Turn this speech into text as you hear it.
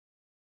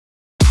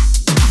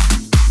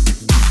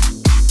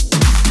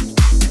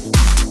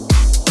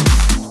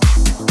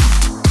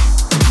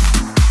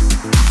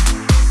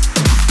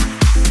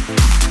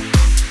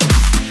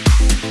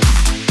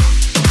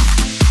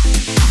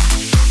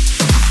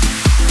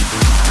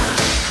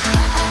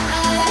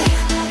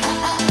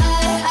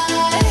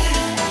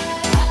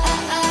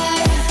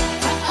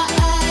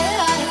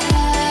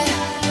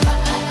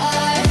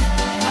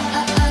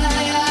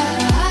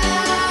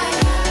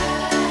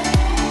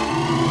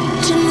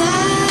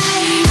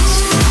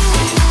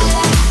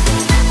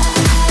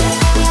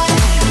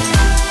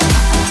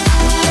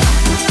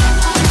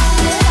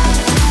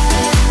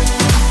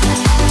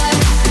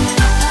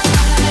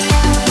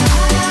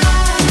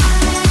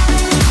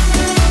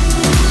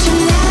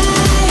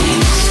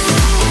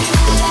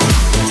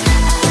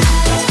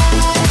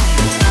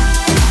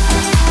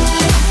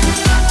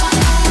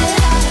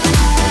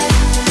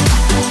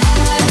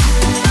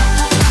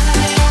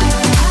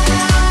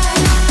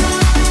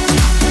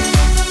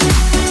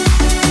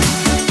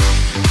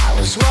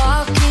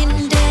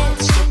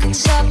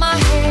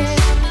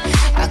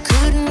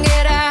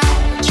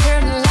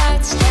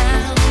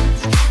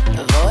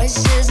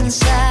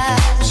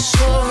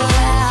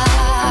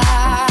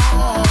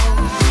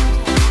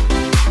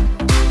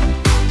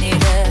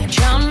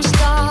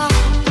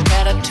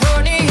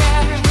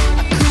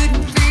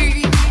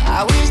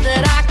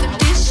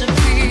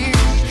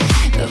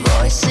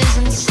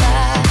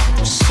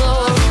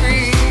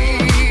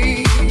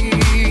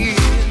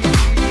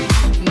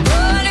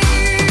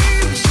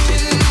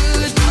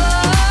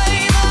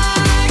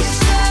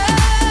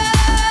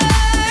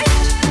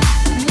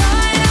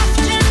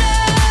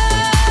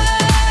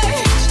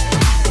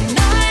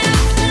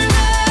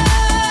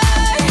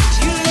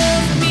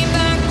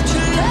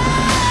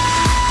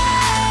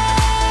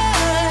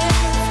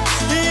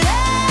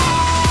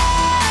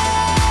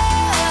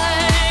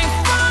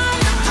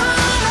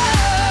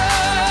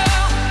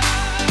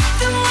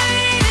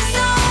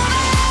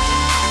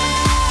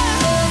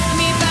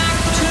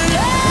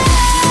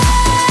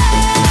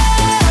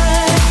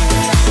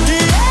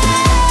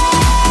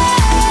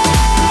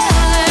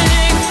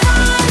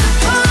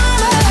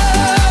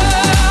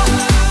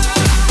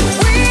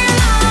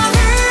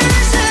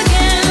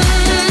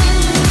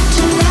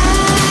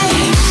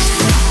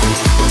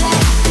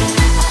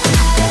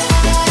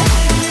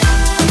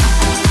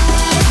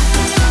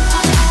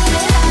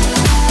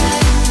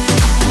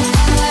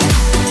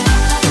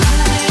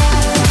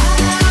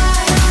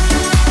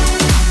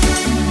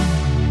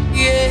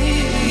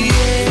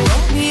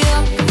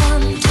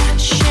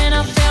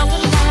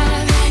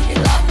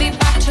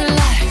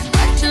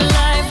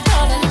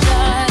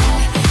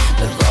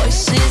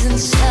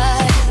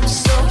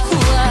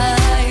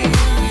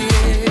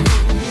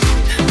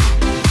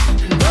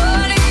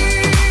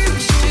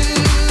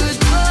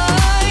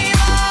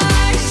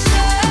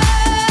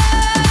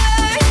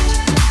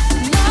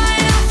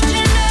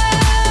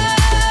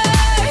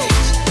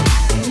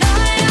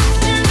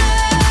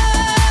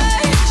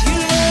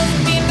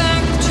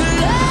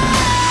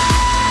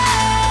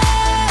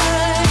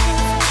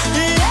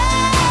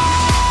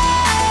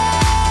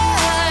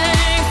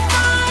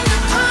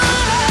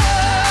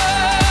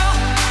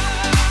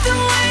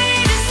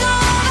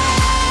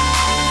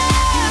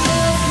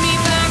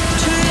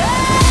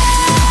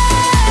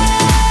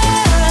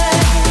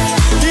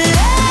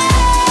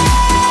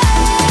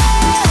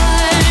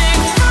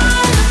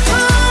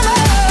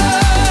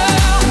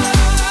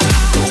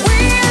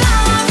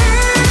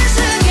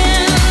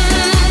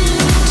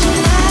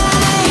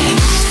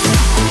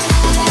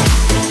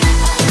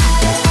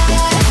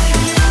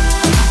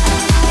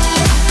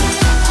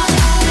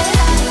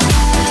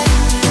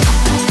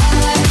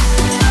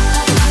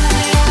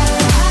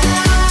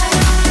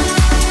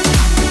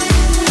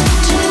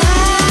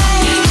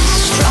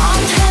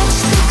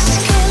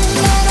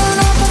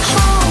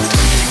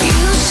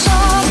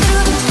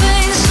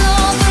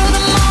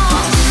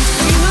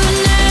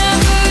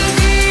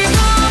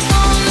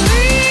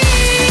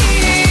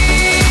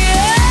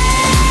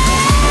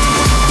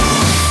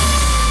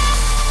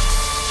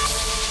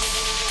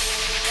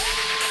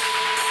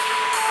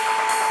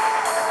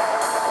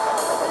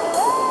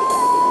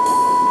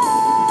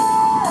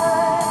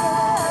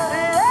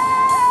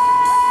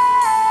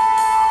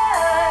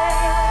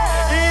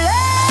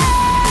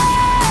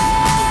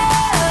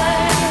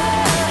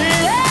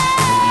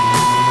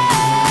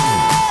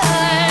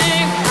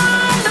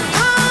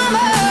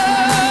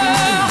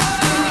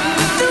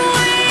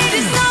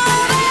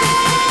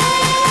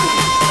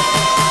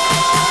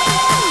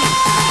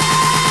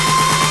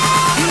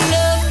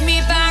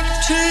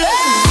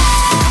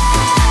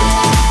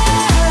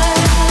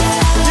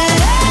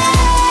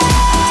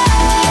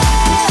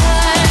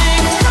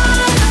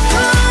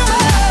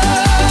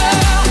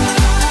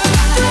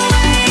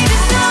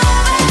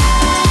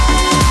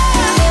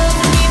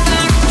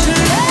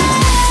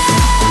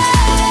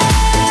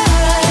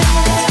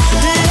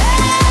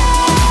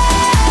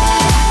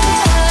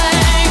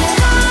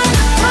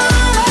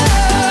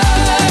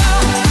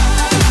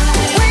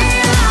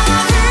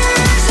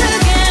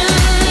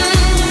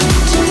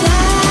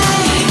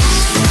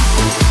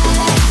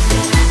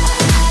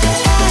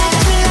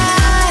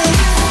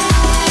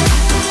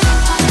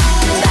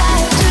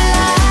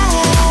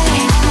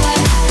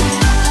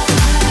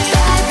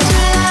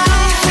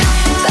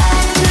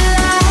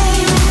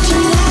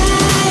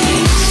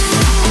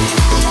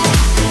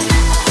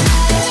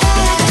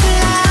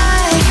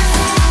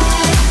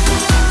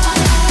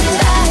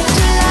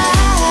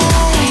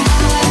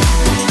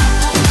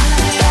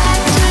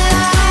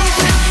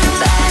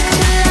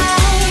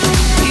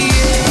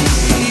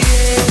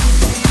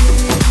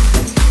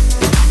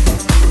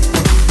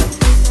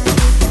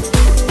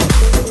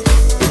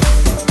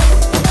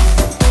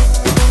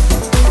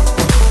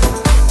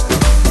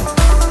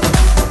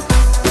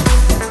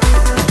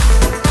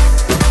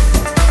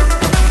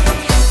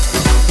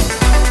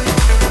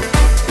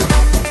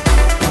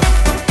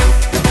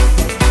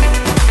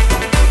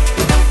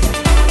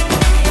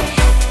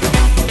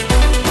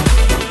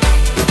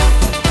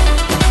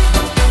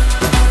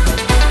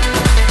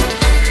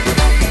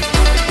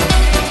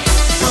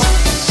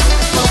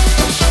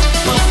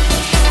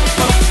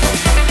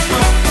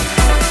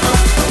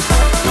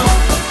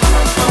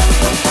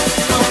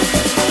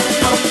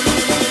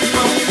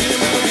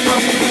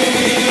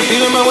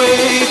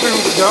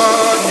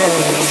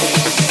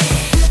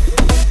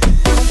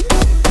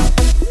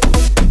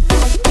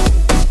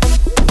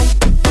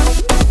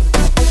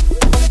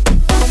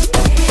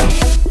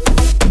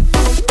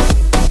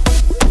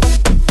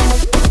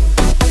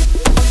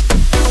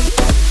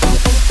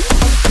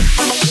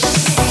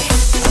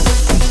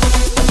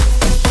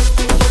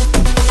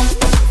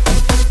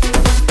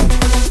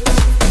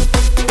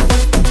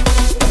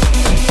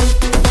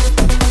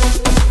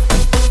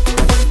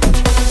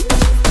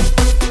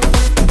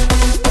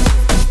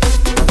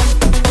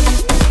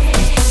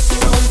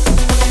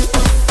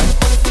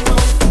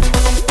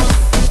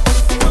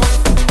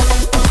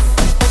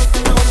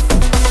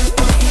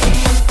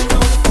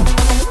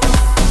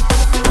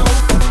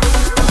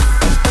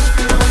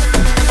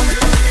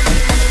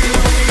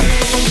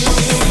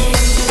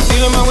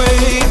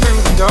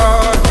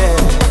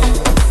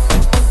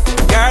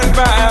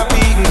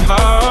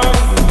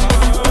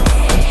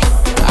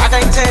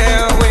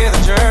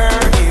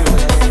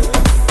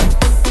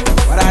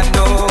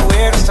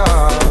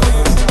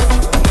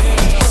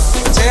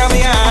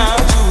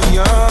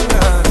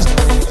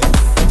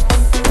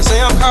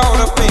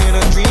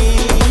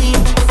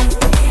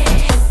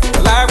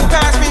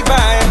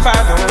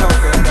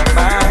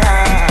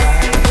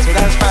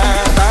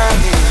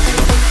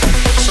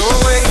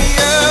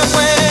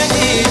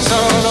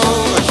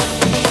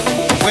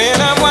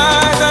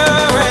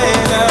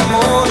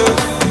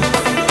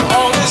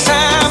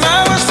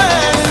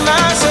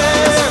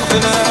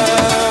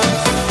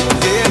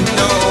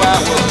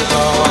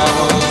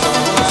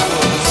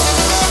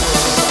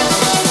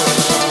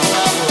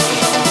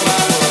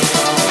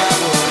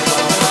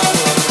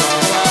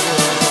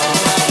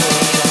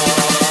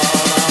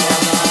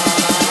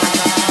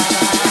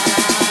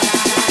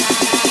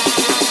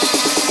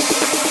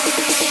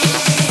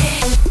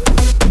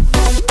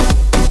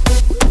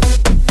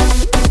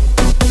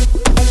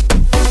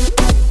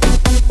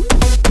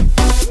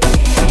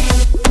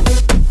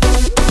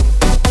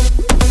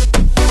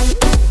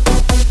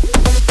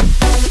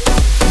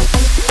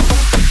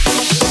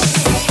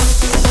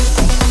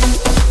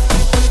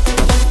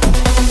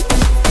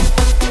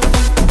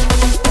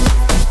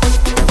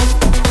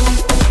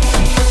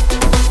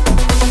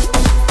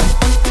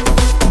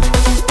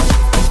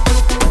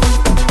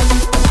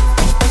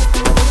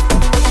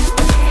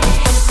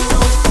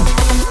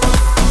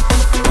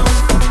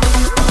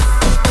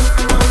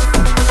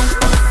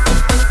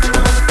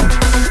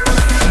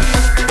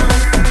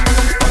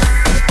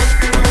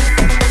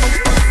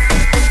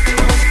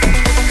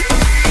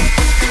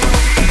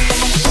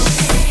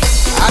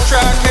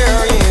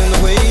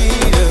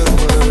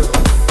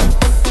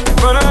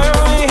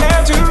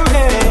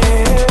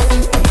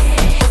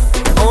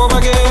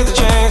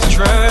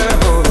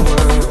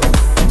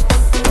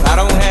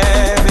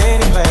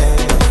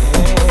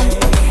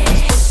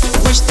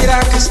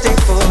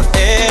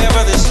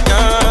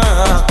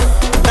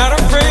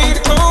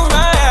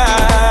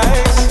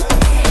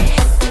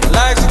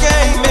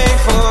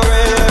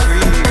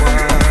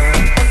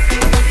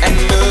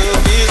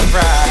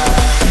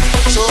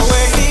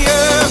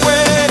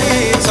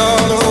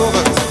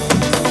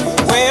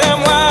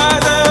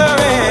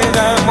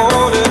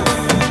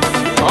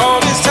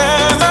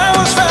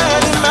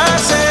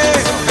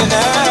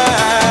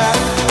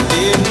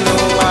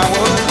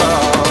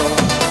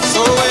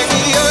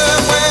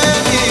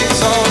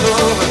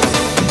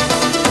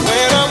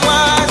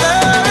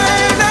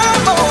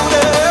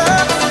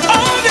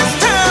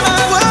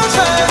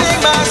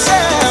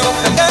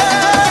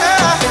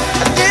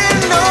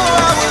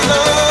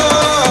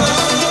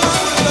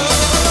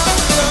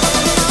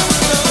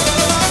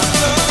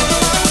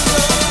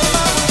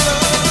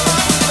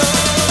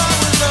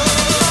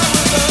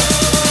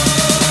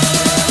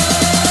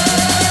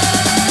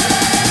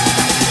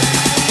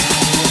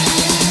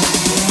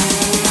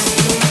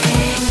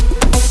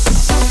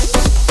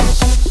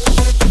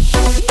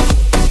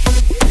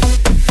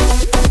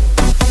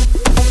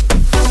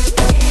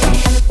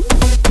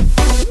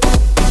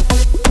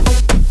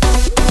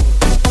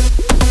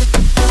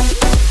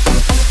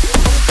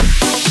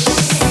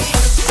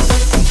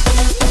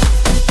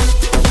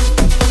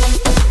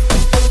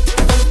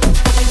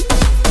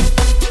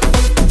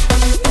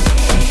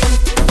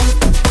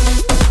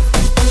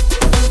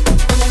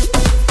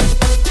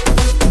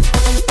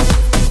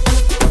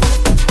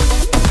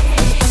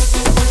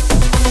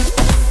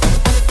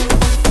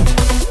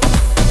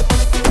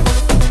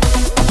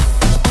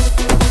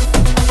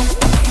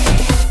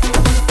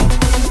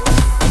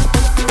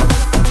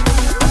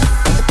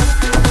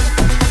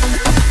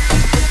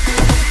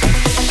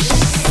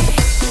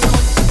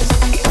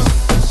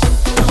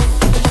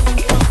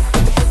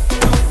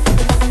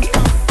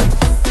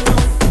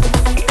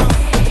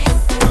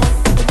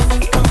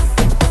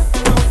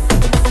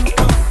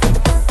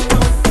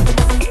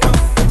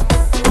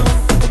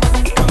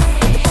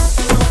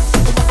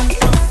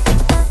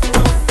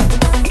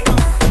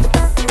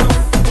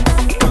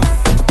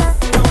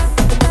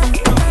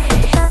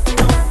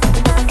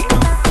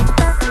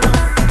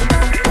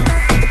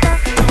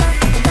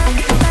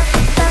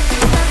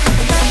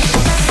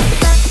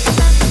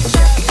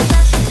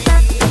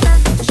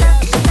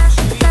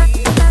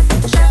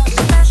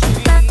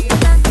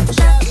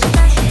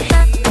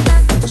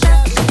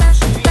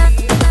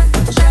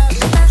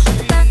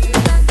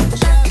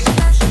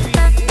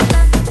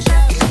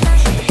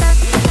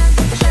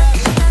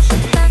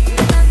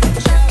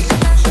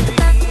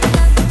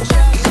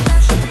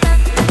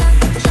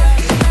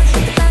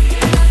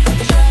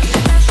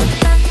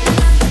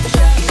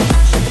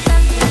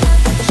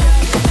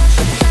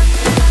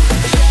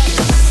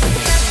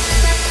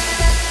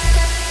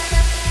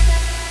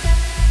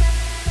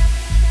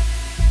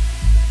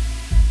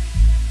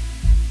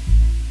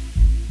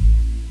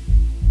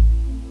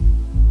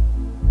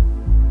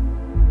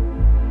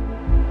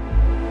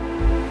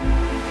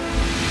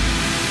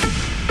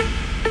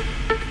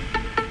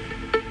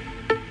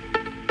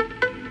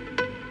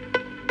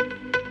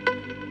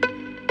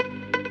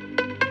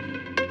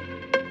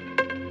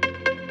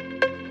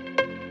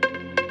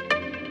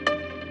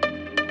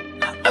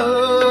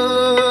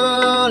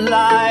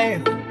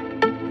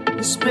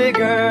It's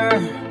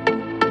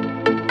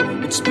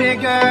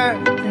bigger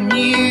than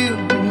you,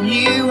 and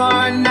you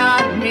are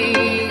not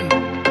me.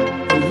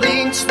 The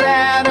links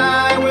that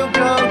I will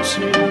go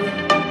to,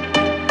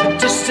 the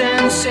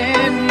distance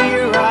in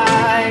your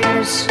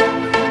eyes.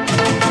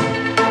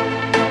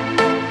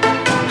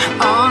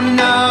 Oh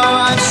no,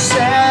 I've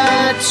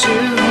said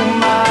too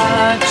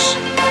much.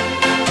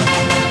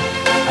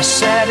 I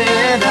set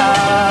it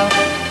up.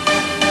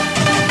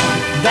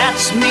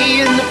 That's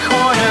me in the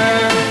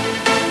corner.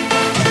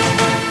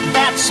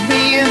 That's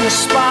me in the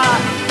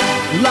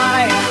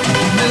spotlight,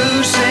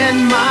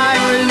 losing my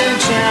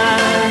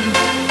religion,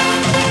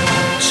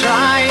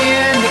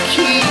 trying to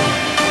keep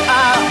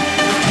up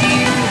with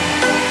you,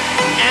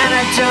 and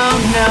I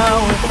don't know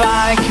if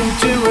I can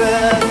do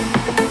it.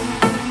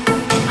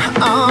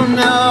 Oh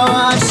no,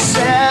 I've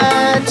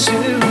said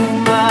too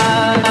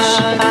much.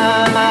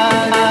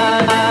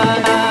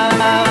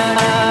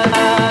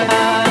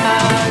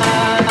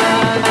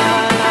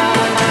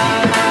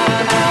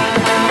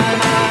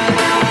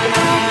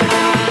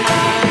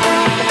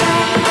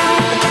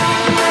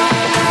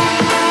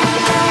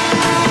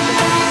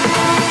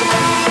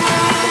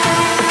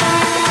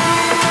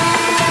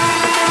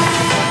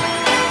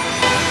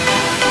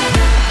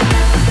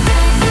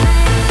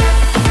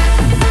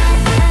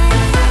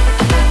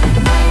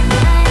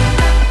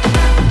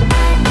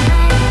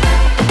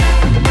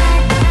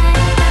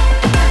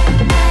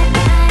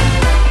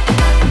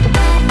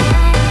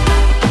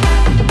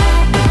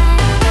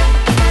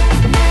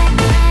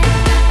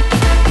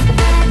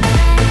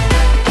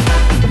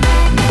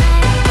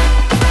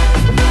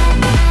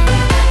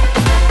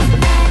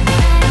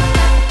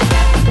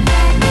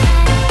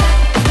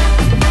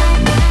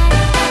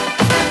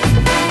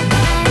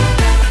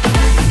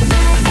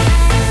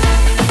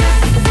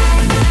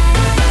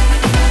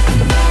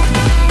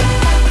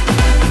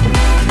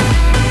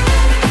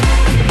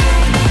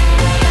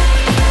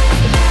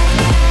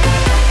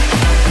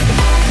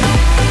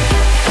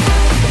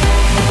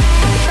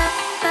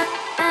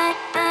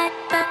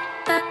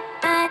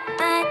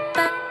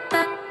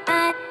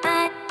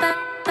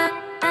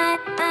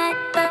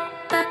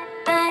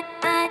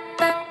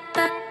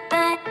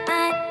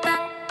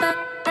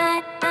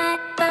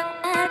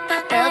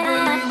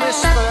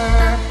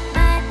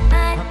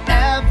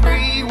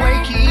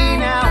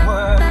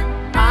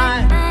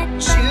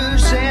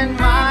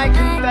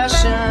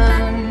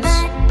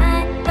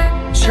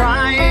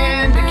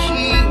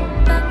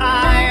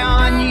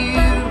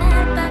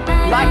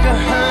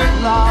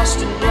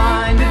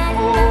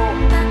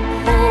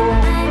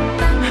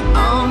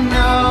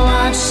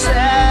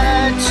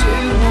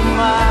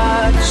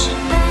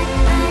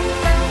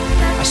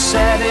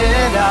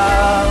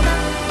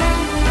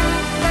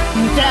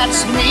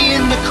 That's me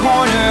in the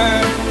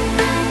corner.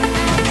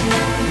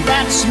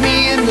 That's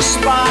me in the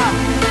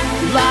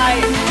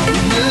spotlight,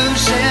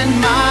 losing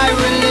my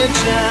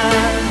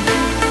religion,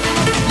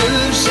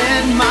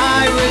 losing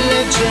my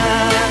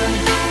religion,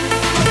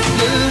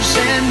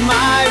 losing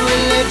my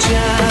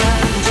religion.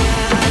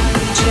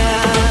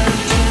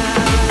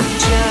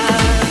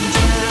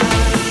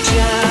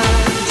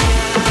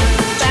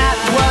 That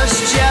was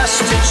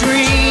just a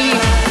dream.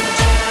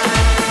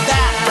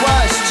 That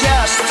was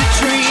just a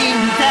dream.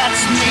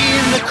 That's me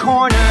in the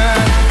corner.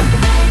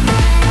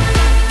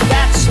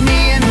 That's me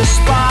in the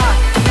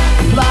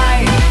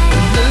spotlight,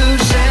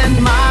 losing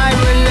my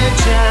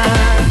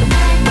religion,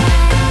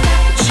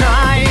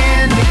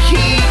 trying to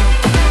keep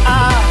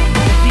up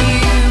with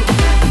you,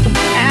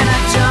 and I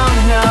don't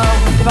know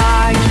if I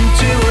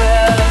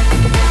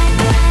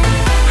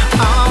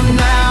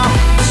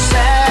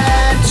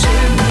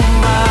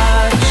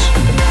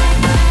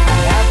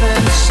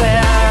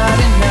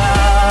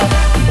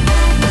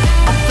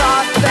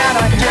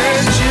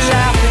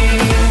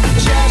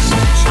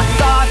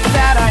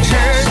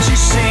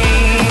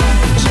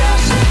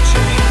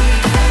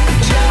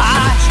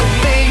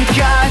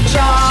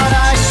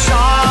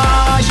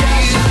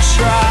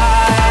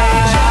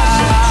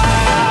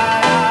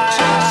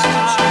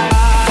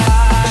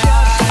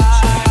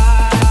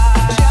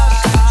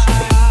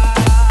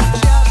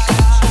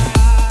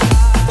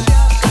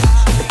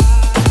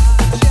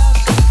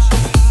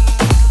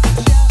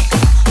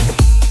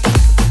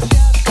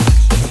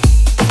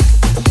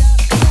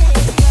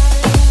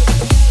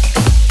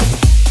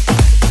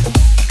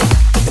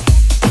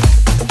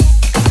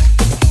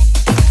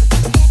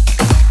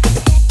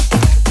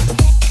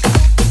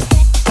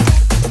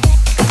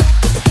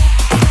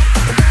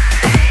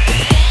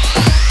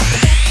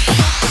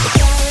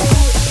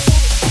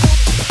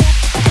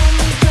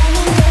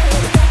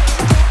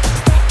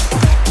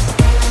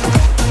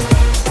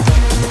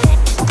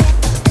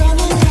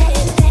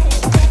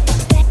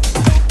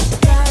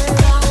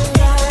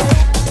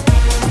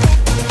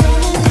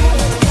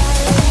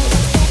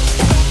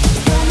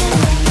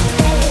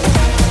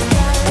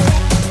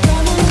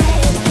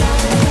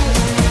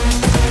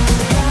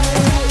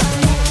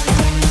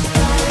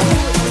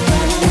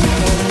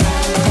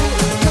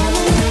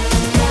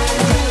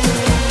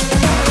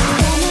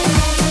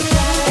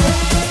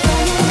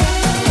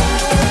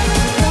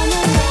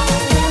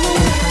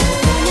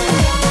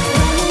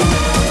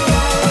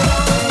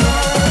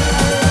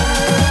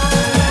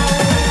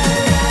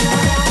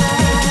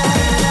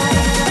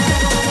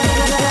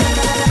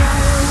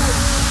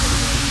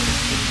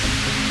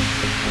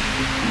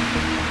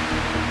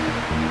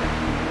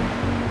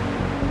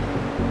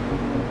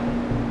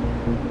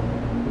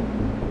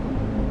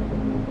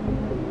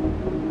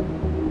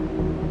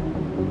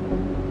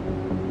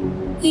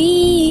We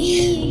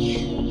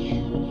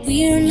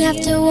don't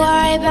have to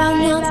worry about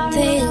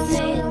nothing.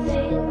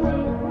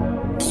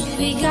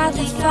 We got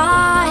the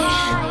fire,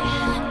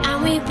 and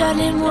we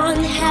burning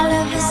one hell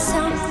of a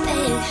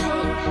something.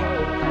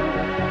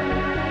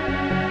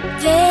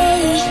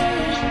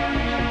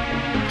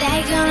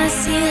 They're gonna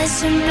see us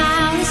from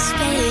outer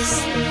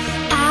space,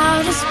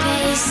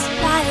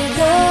 light it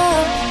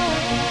up,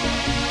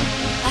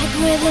 like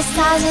we're the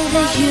stars of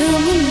the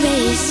human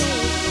race.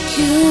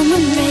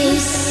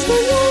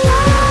 When the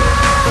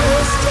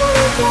lights turn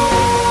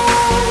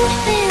down,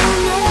 they don't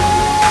know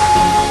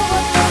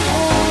what they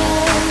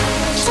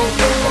heard.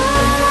 Something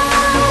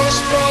much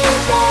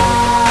braver,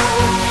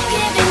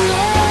 giving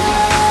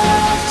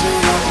love to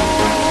the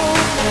world.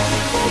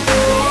 The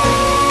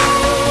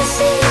rays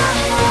in our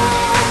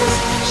hands,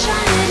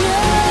 shining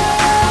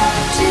up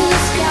to the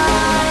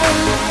sky.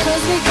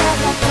 'Cause we got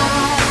that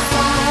fire,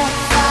 fire,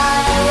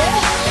 fire.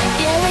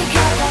 Yeah, we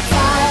got that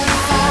fire,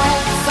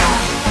 fire,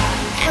 fire.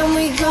 And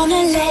we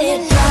gonna let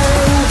it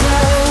burn,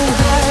 burn,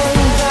 burn,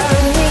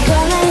 burn. We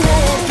gonna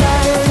let it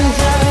burn,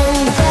 burn,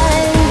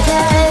 burn,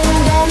 burn.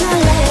 Gonna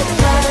let it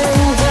burn,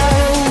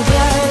 burn,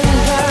 burn,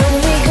 burn.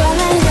 We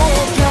gonna let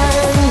it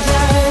burn,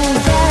 burn,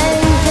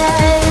 burn,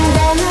 burn.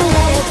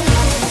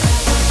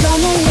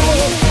 Gonna let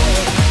it,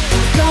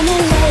 gonna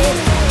let it,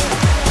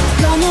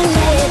 gonna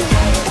let it, gonna let it,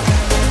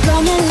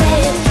 gonna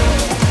let it,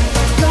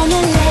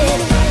 gonna let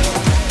it,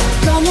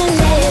 gonna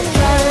let it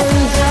burn,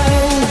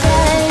 burn,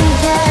 burn,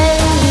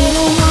 burn. We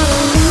don't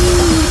wanna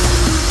leave,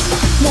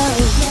 no.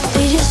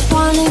 We just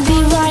wanna be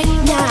right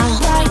now,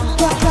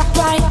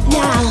 right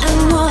now.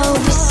 And what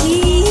we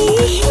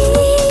see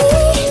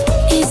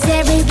is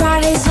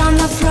everybody's on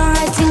the floor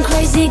acting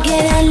crazy,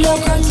 getting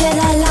loco till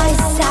the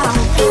lights out.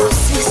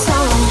 Music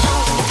song,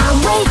 I'm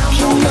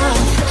waking up.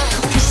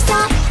 We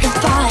start the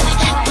fire,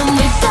 and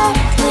we felt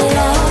the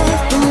love,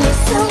 and we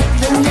feel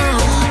the now.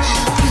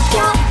 We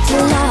got the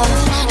love,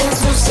 there's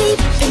no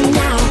sleeping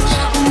now,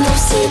 no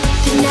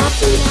sleeping now.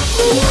 We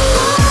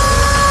lost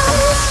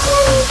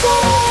in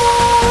there,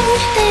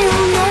 they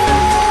don't know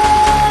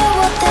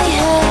what they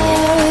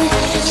heard.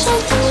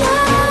 Something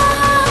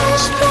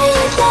much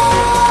braver,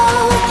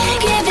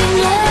 giving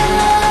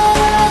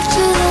love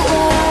to the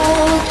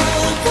world.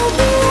 We'll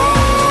be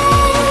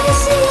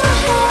raising our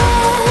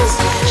hands,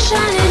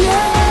 shining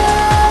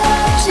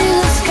up to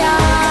the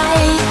sky.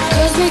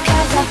 'Cause we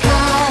got that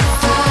fire,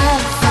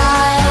 fire,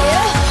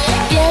 fire.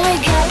 Yeah, we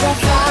got that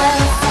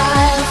fire,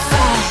 fire,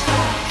 fire.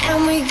 And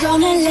we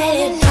gonna let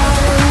it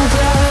burn,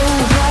 burn,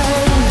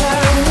 burn,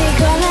 burn. We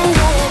gonna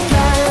let it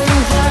burn,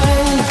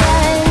 burn,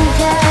 burn,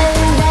 burn.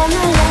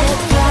 Gonna let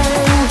it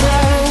burn,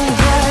 burn,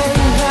 burn,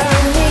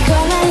 burn. We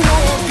gonna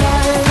let it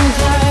burn,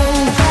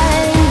 burn, burn,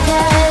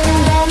 burn.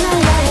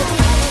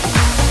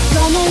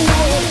 Gonna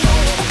let it, gonna let it,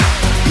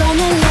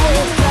 gonna let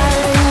it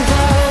burn,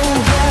 burn,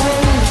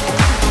 burn.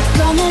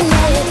 Gonna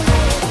let it,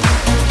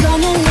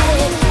 gonna let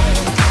it,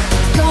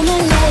 gonna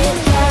let it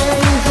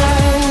burn,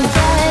 burn,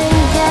 burn,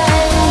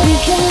 burn. We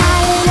can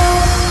light it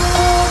up,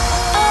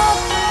 up,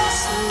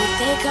 so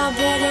they can't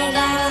put it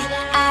out,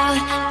 out,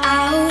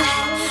 out.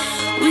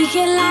 We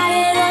can light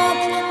it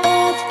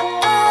up,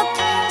 up,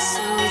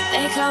 so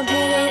they can't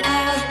put it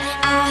out,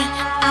 out,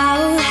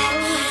 out.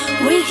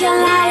 We can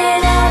light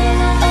it up,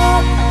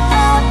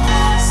 up,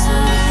 so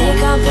they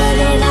can't put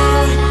it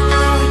out,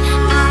 out,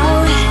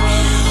 out.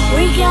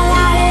 We can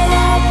light it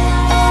up,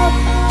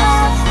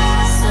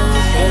 so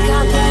they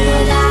can't put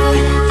it out,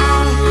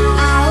 out,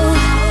 out.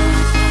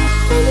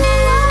 When the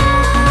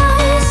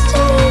lights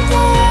turn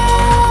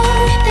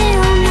down, they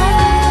don't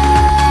know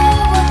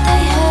what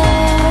they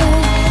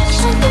heard.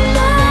 Something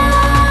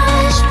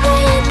much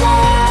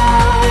braver,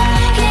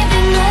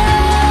 giving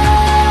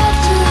love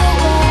to the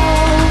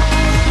world.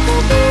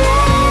 We'll be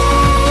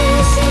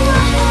raising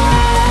our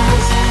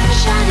hands,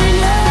 shining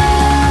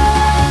up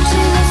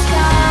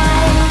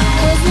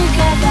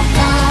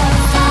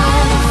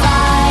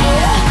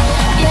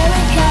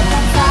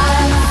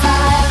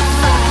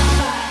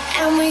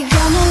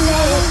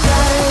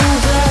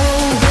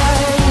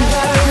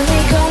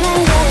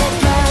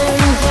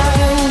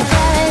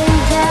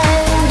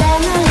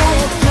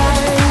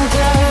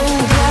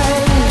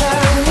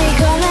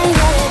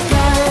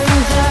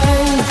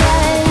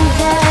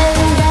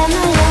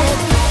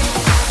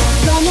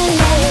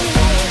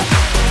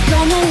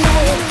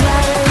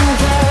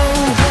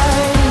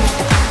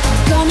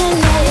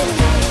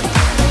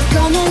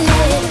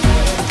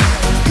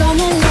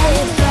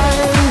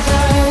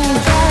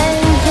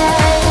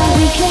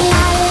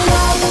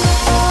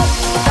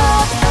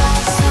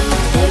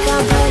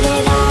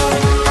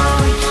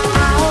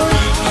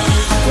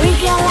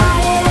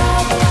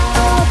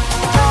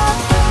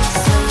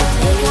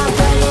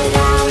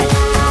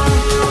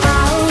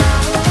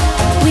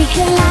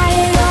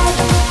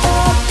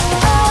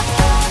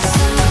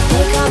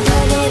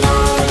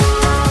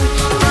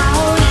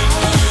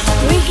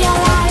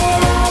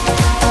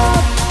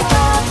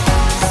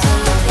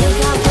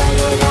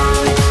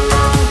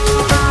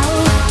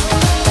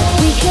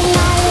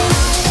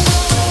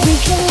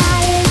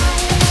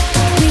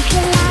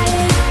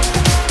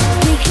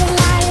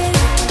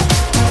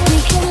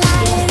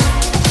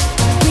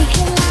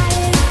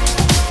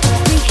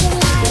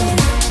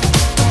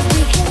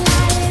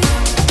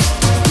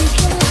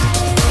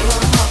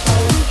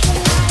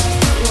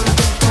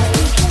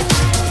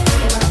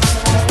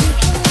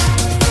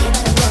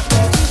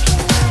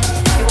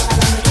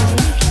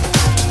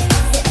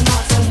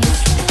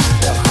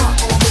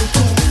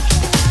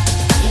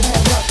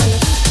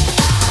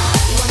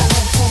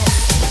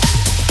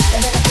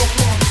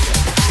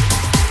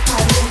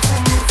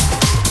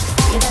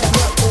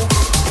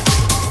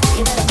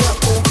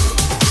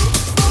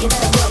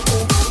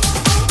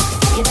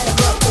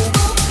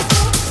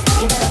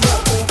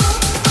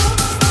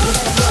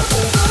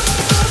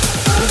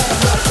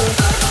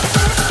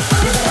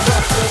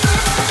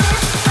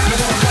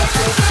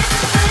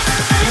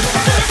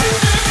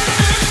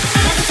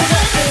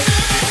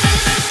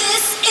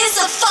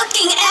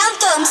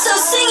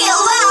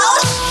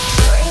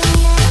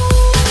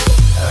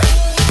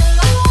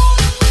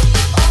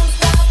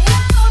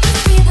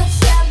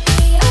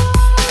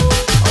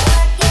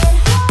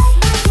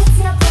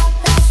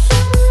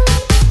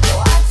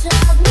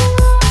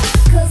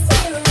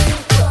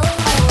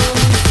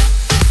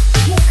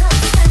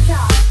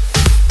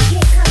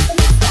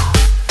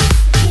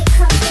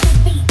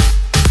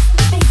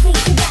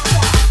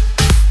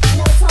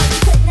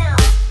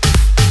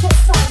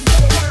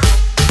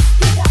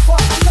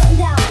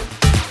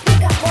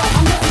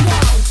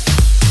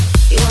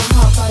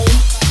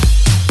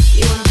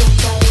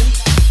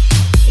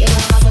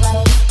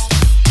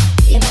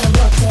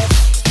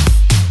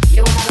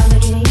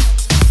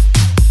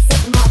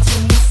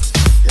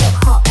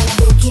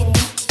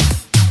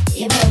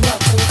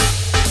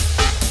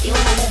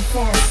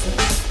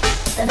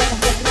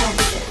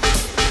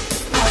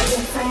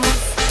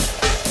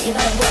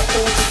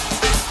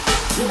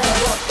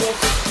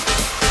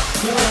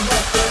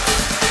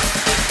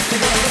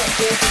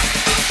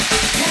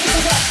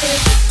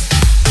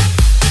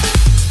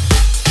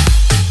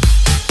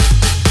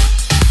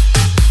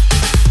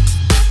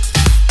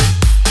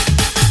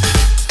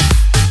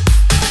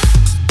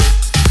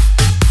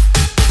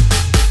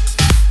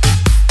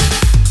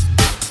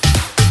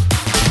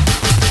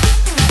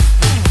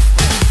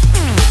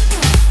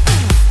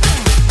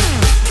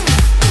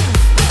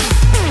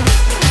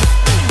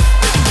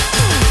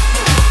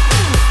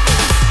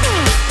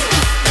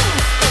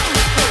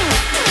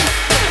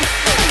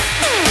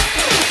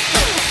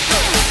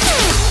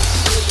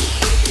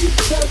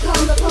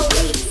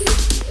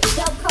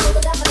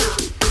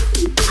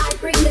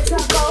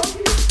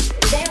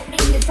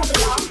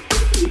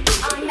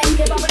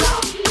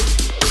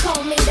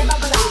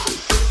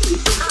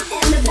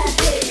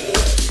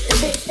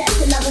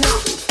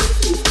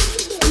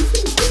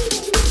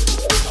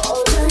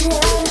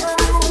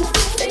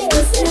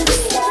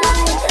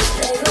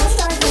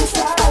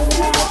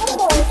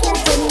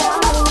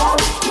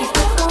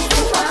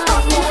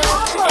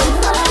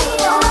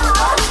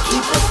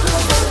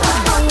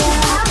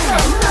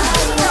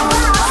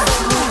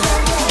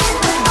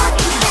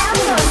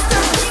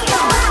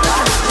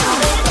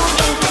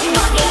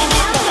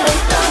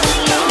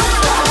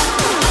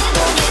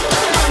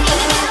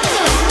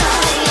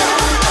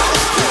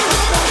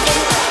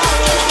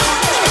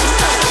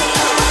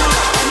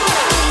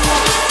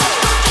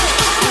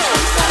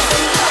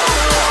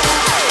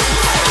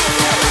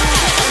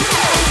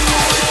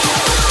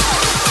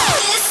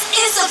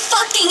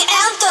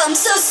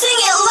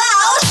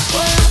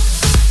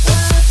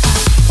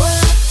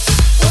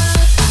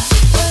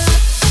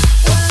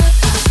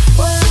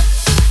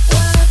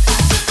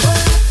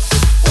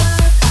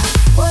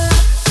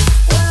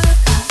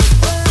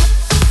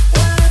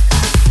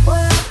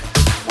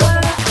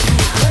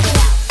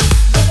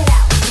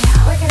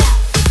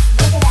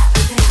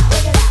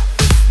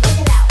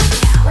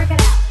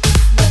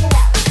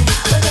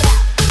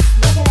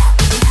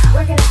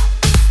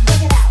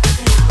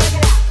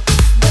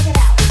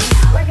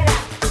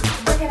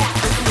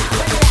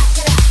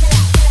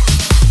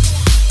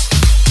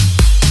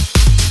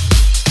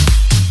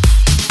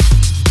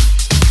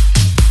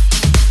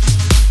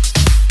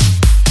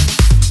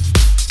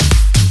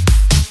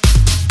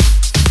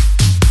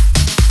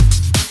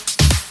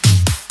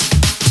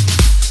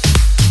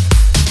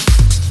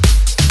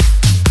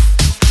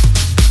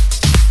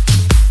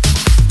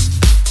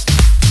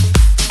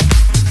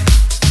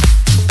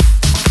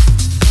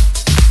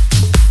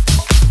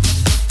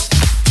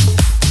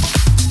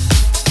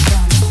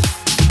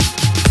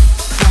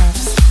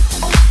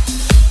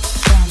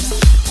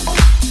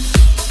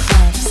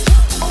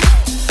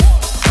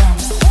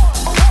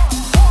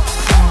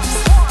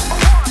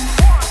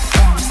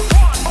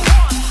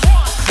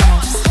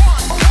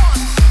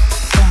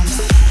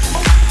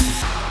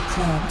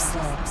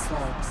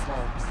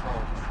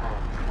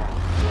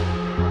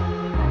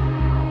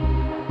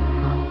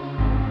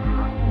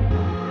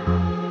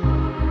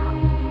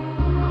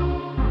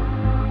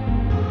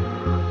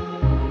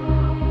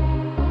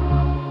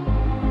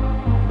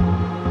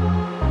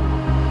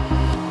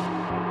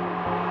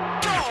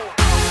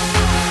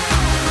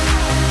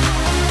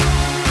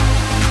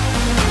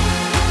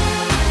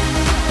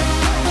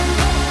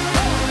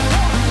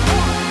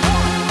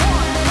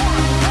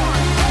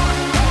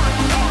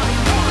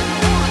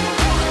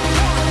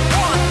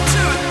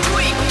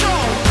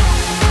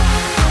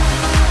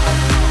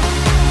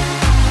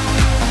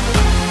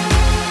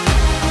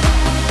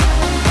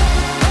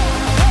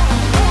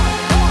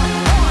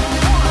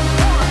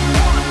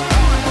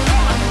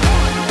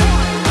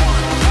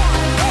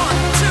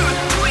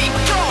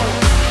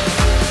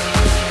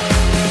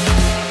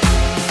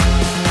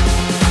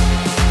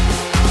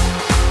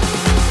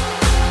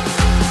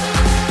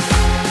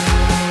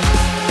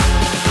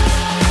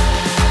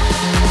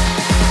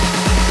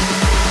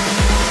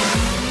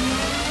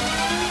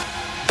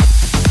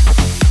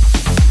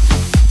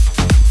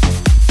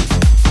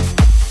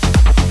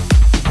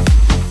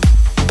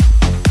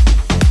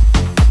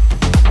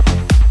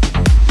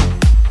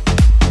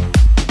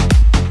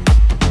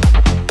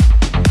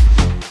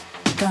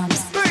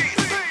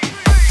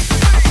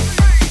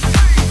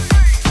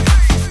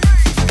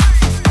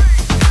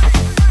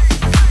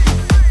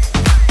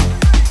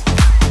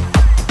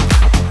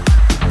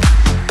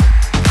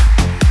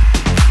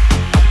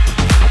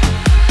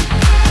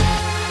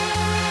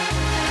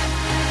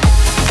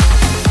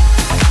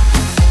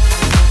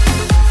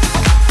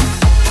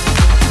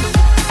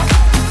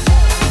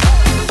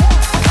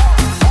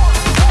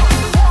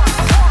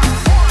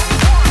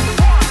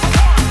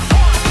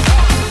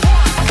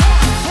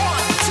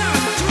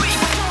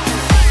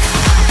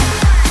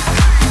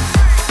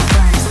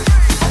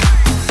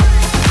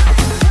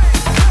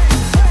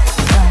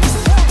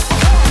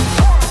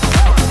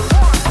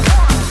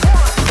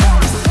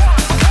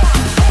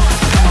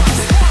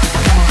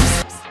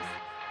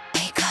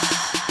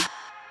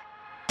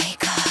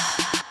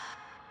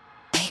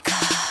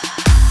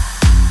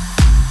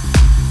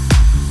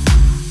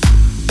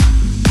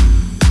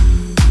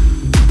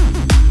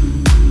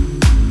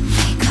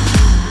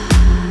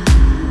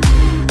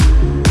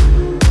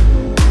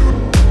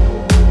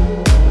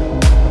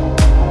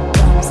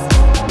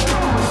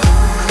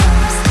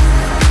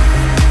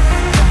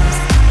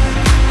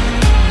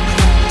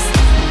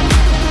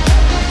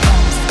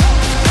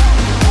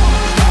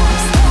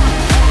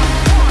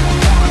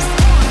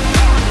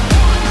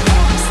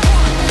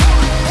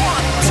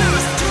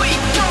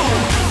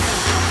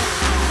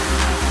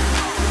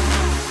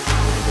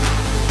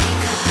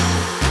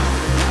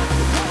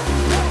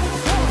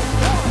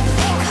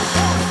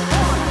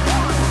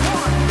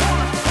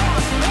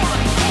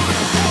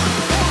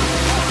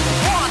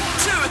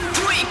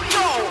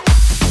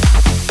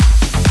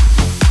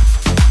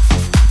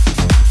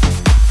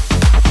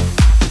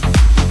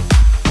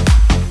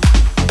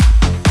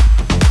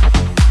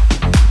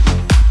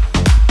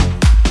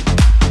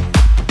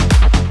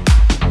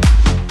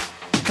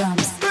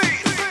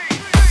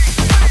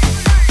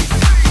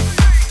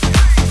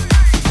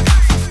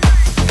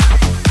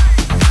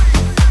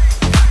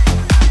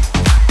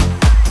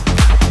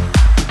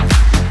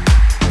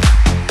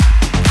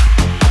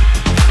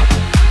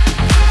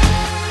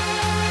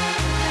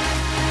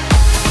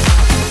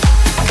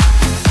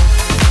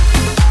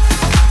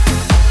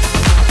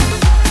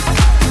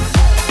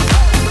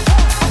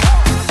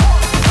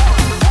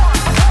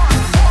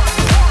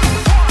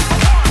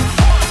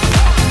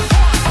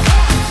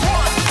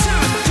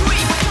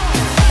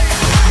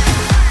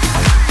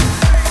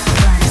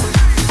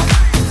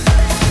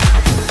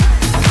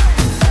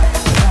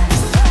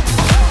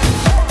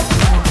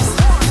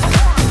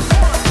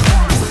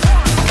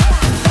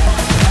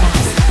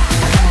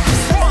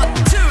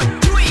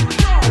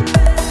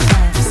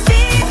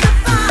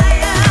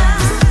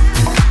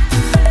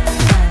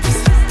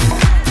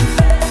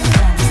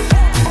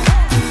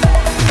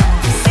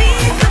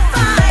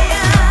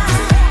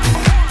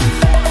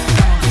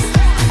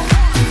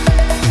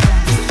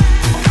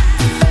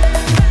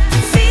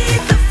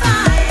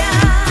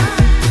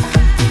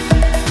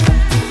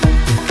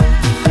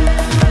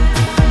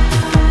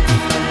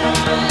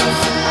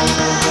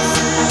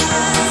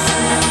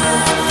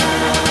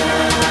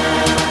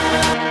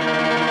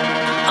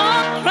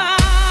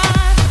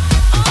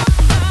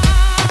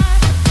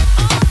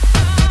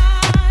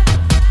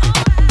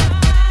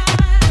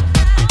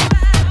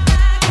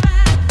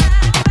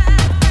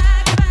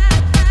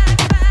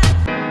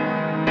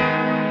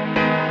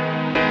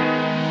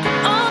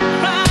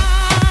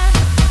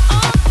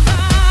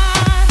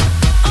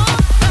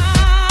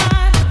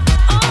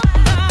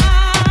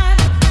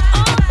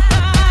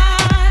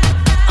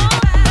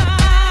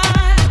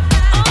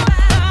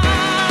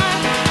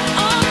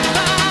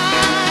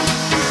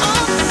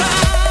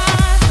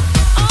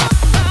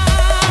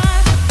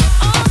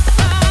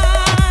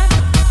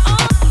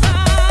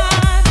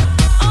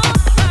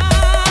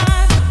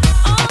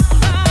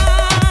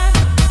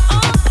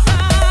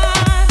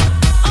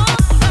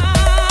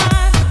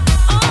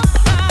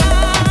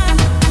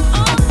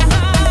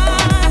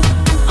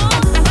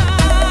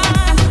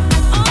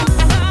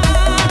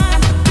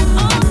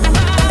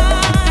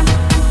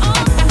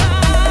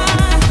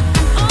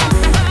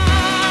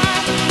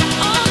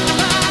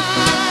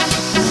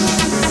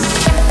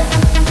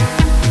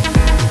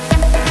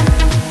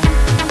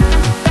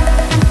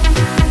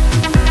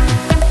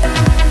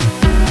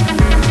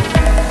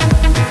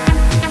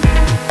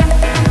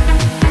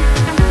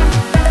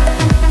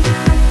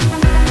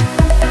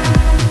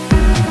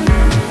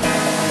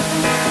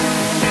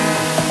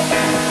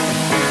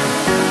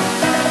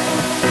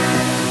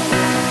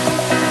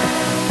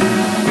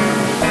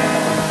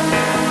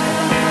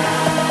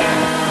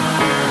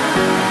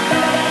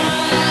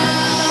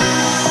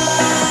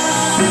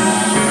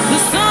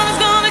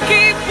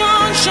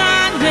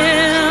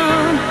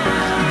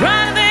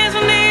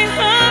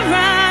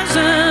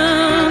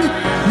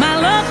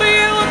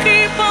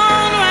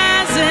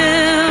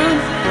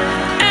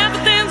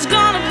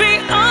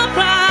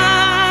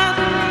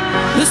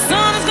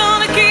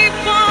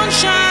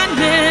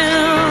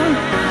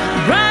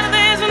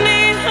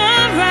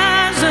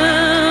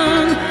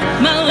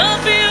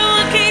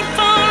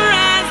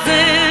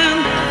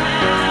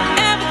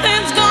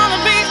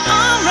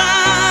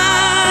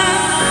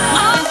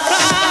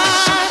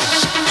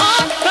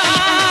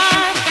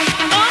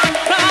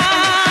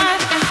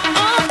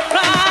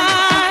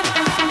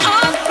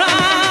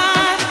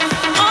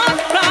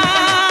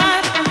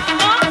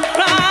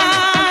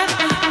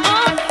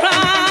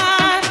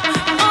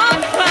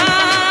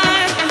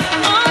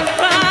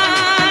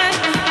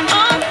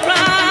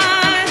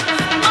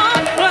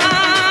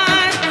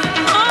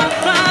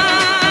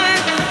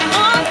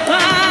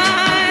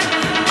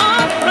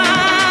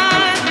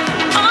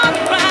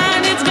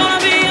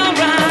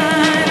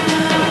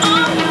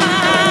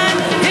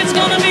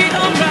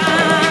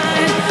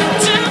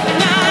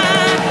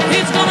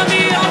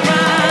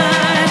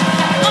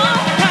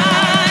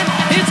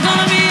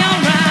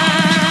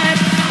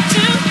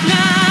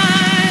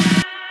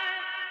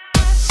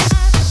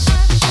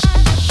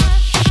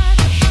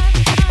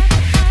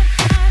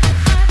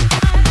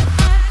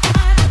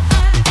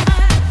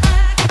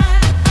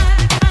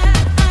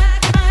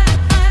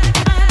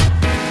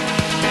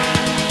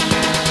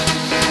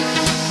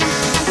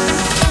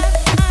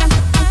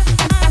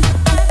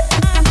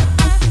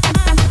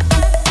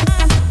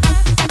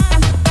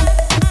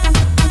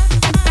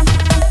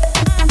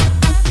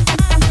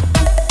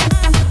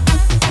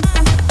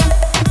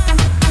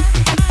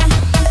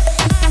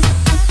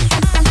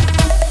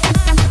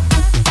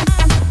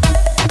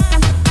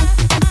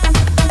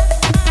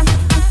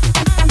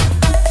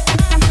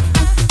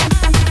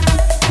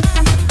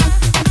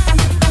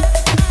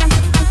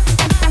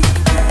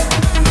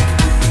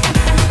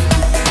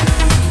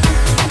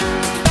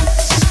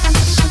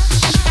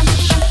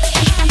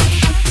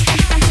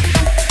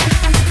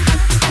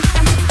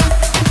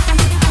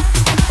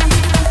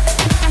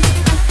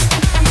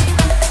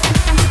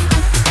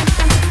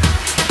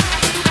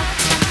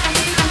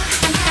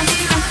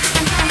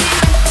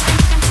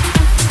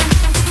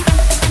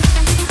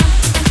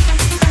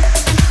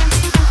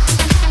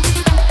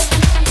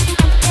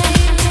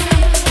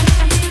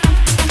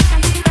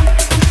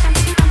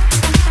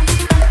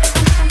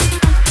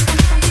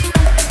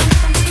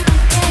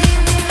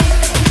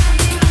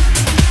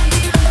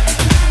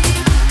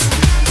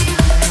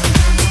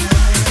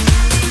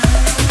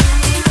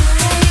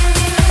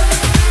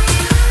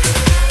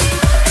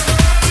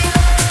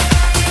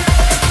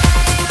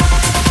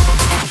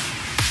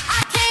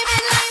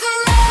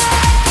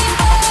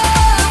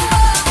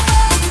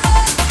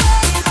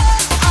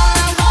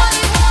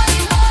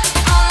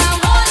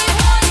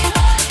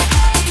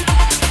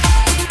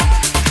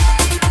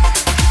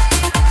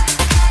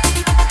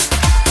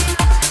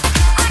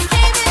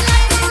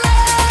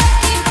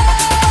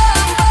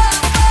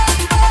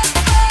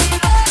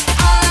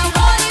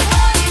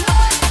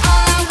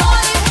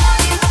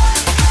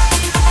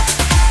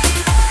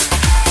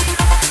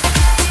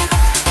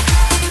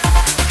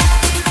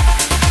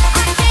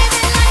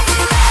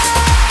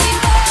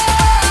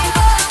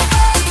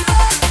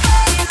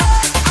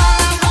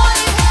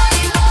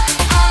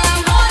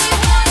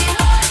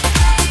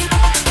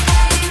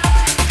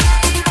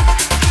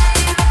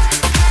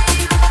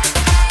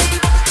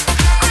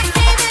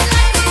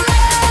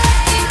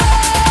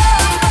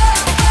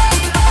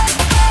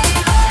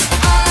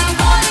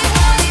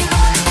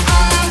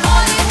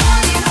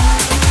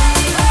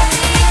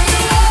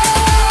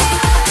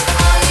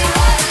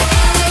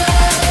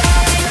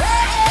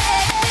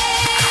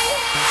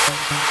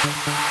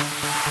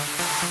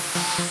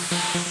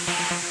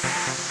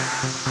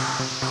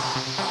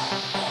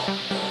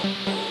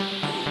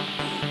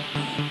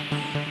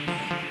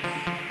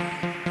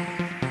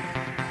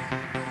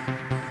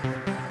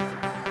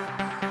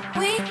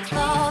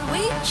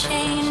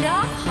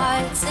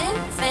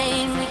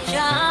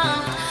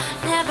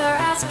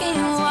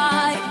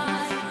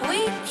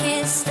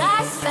kissed,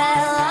 I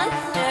fell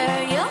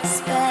under your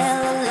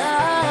spell of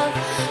love.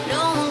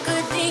 No one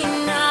could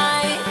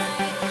deny.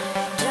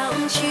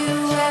 Don't you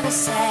ever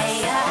say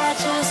I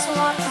just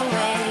walked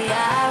away.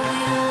 I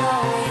will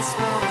always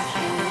want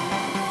you.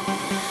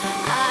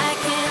 I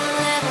can't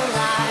live a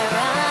lie,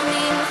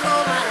 running for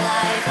my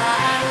life.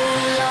 I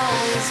will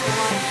always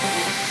want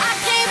you. I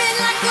came in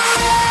like a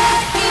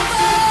wrecking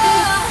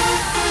ball.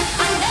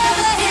 I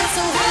never hit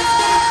so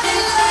hard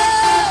in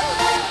love.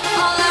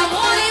 All I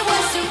wanted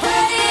was to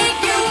break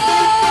you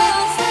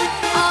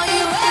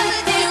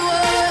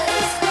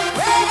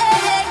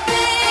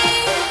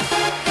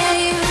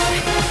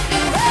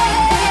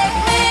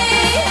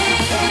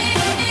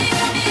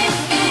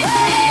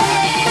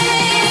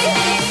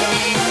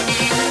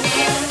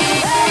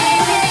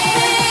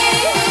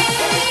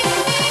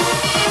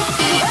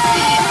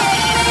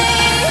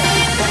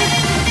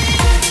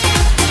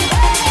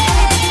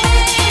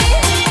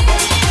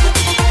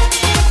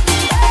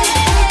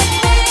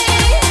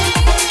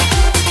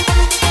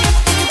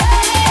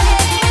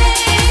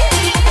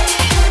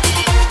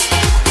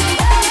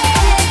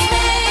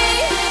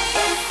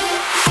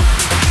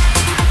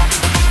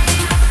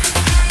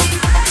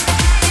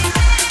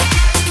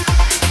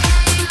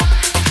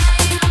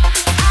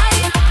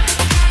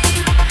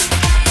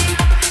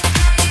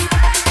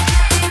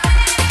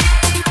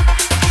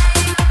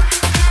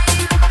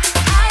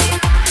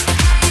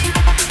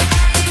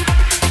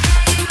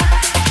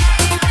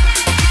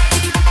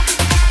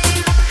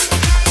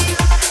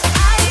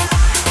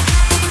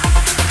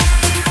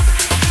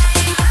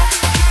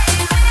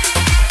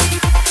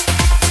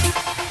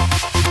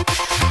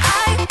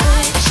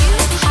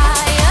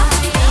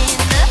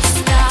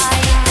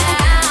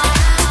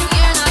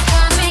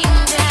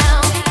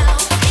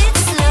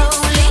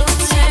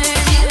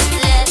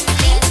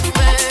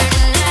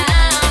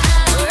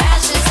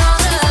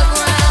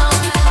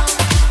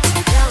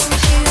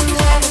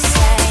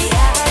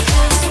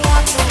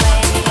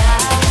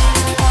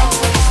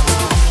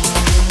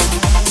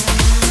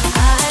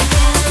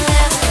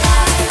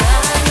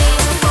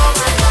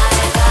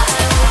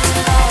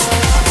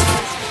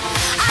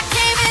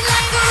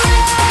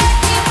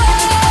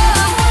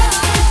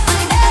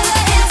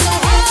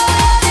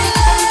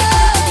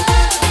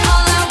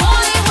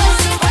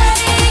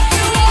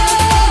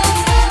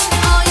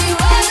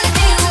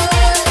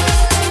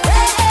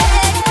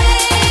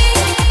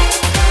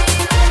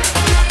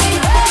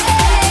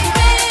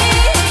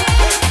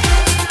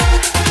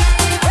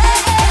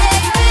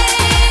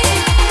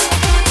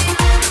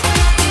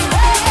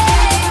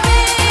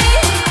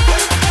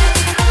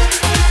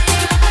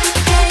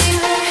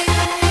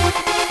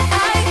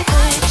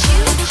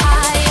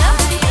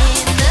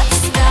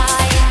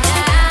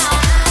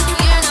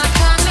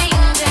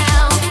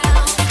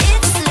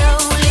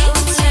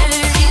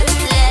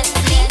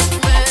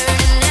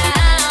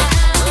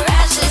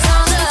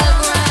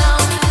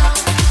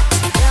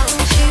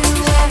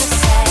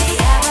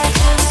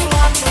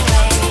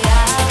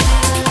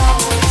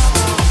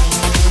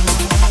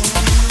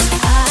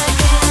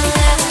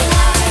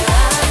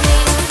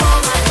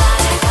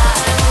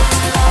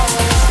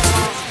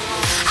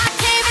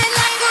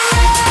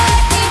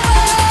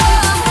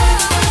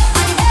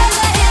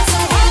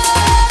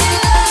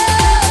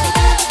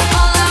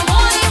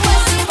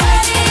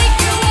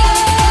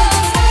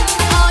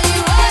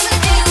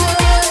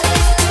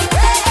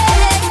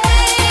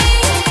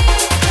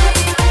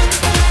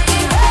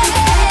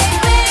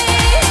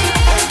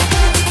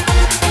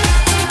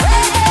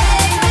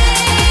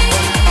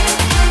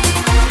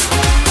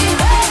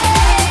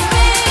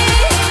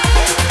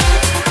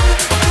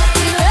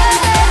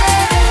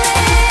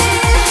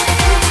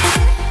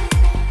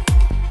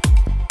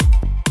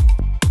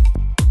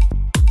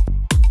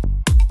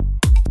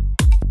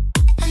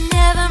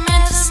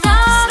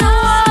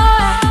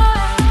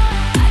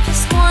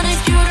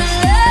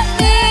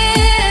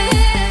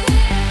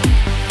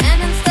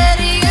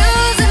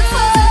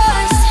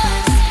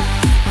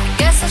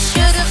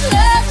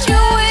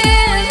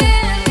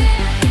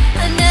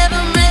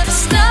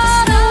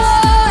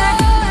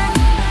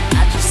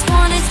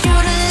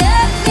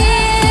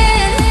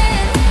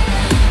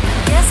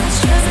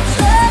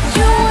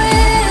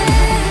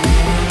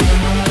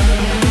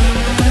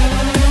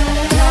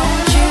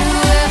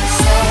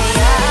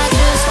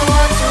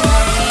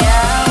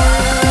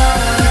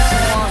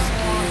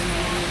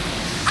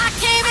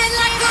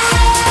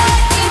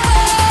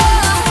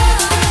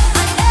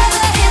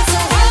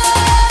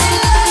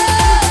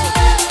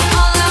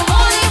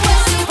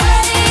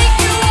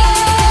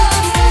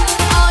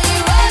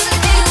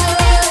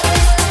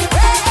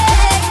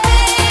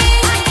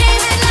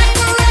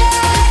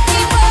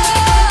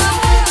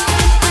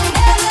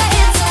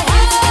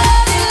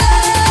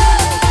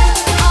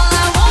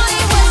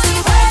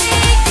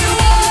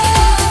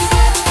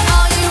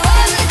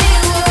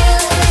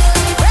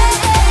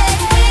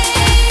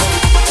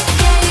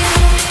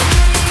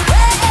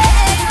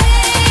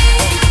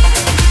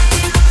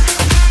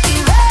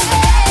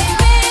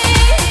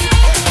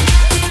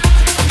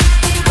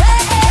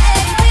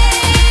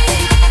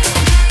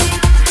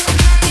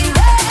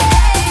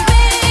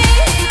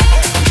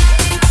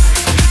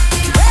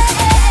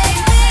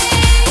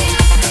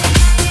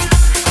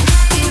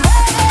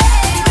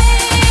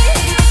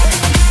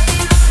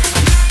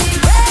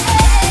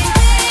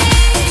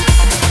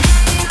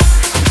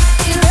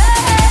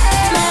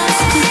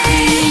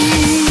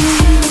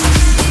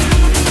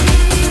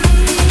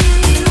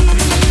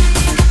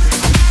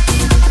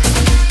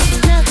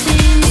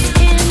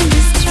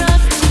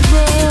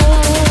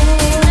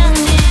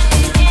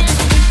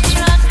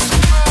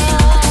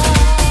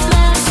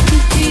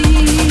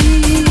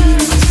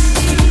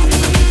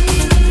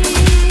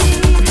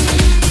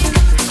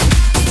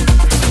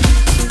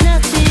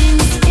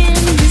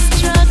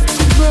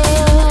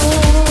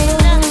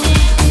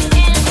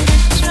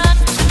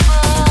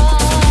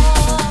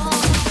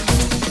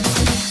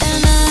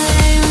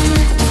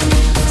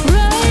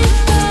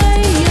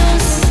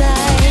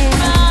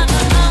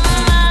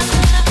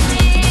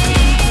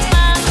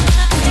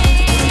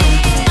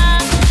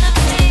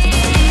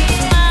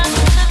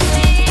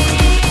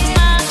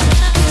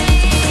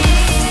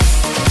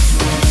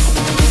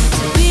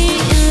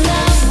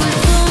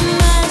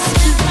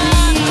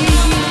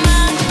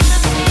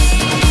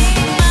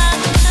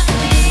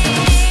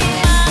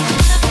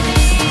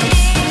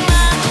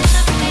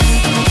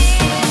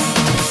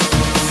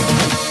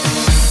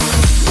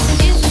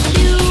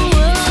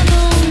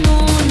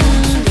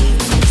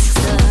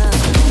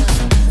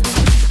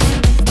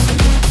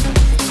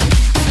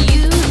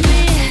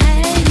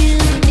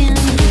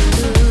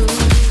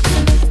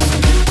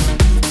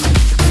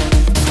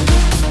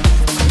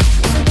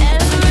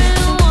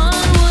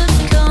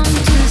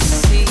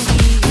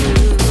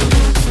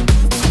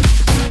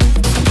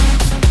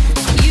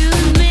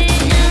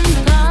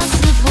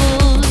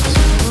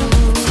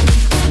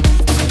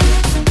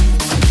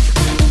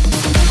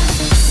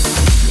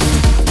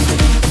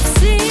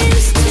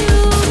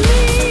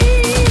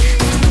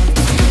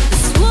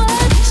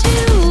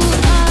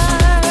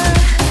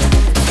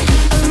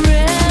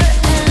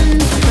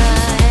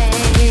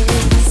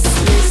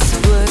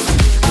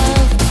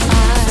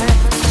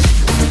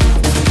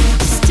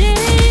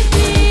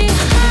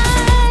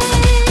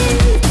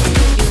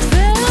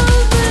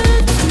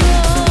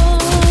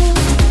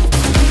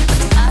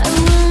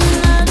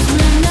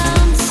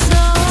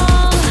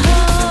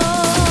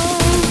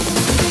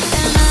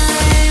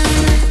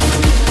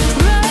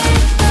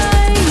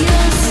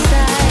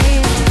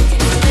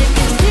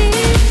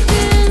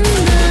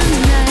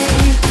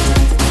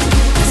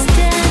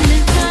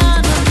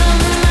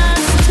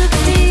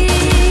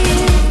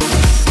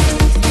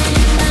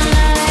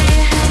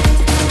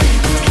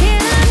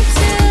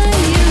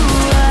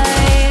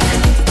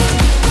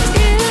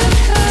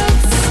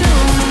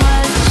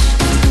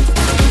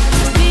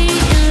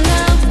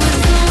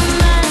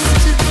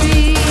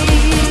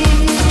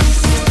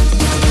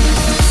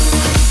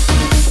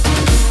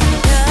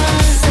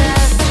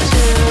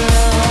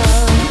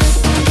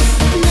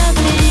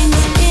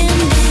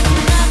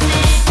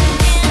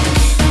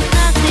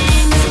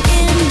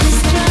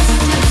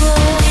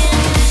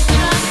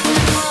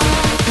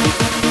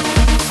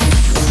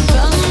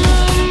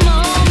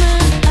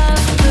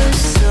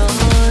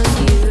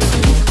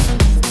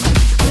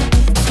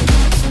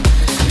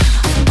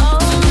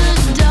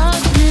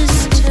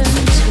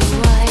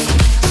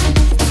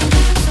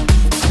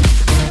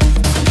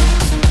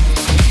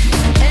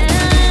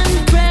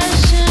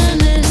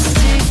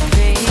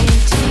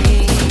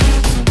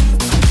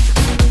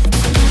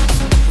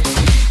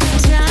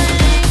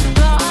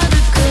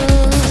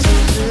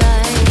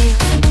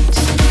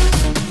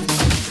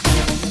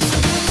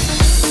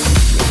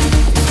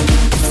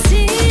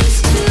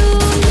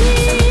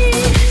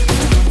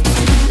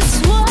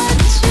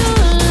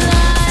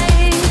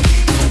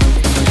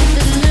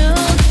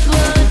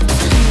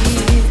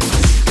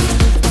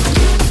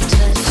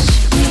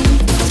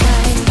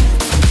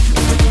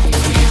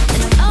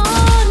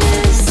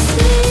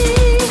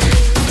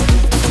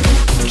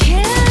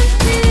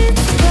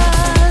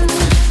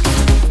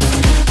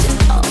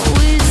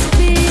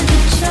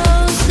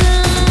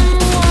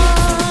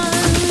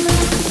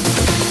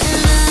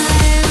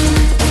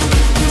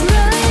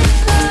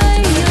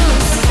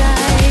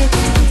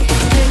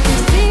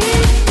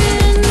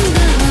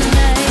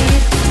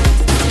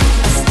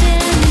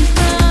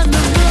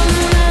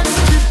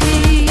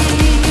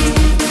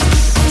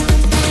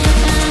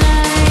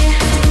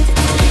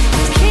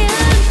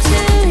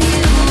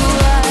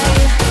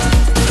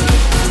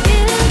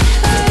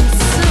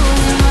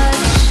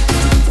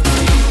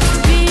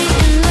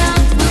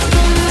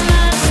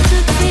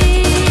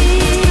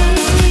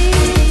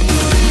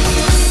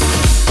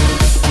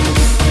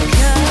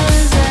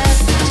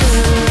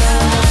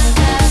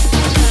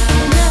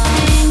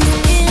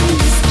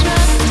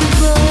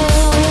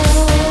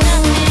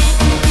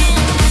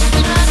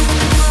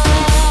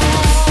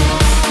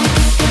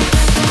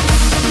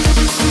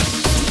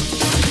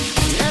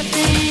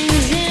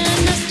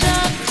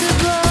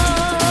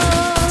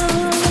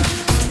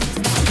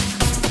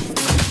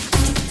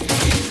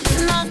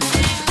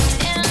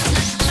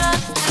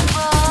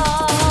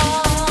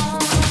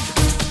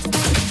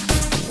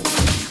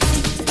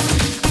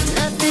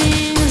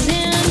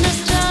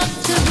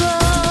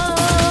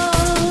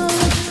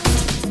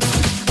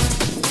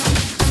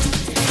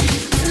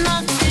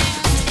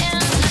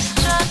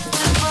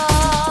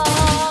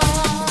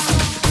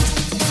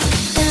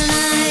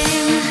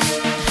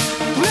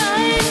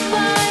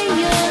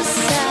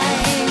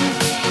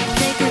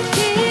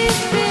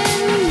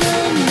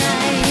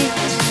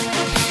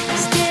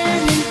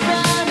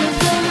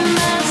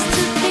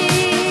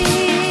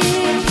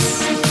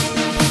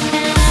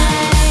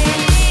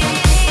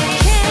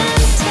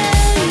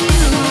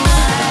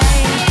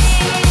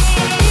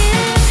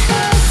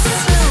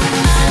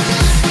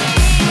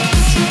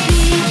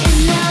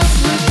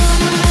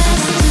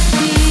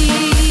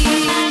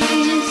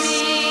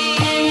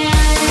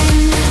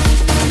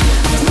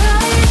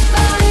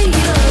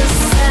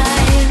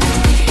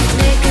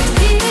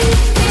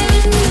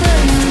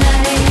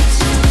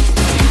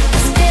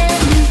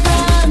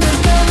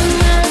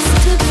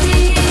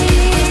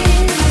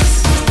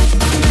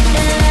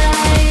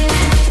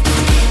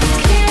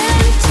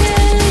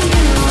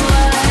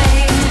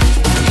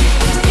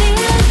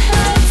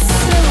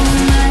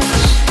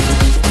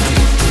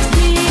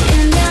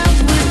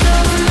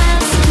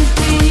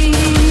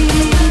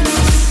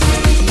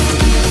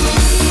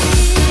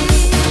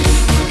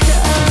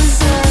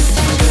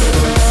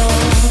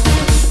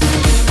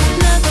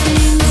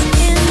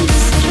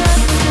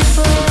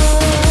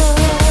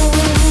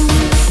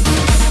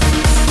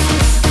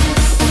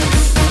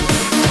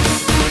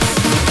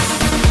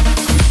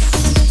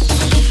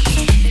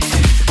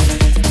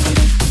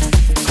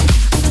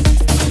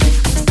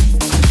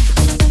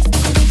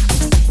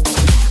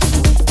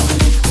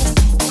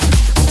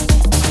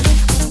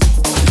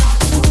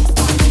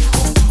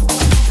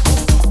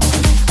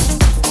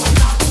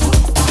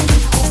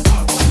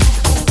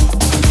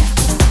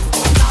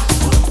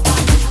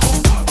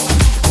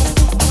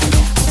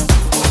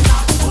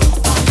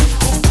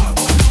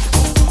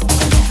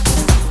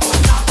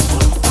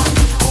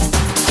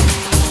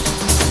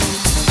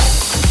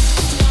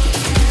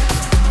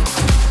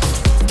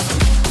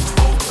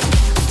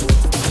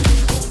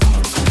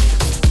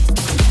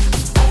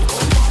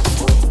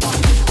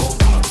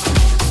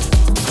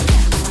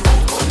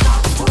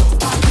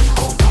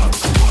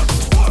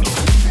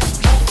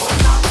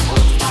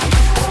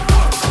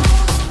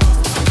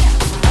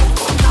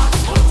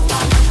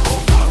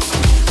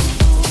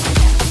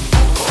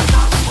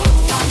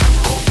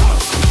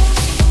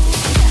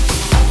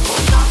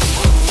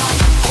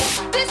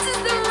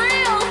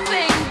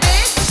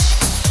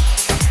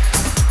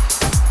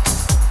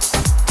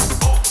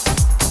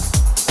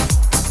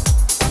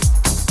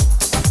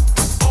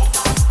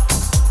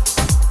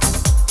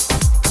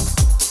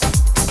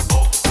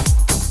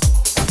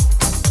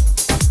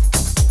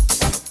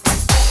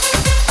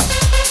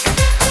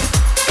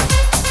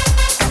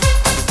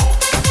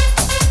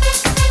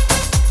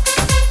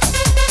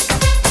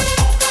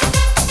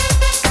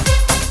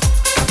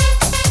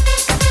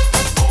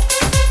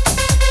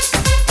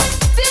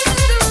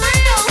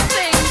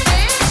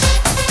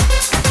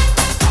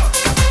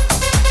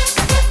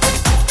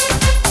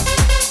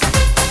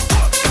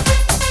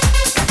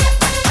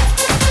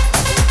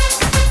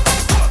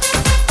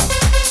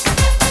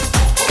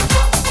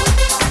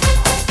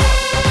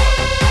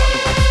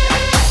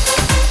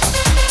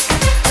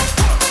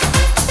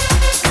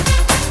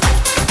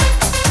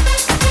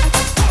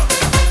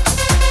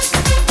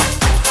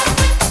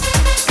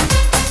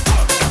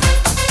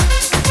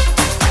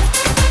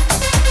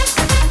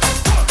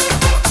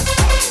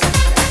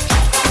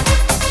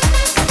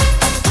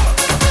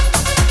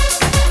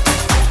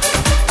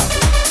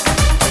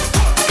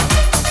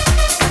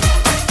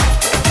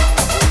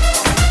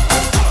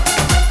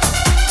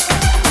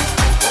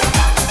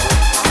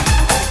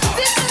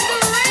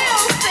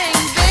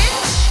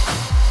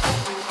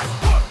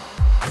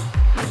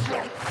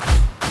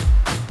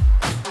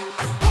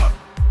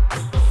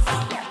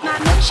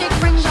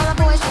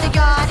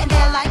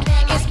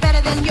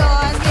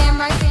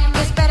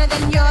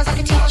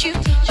teach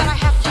you, but I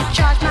have to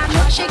charge. My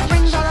milkshake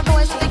brings all the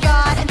boys to the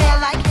yard, and they're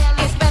like,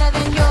 it's better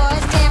than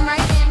yours. Damn right,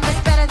 it's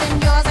better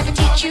than yours. I can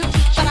teach you,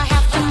 but I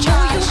have to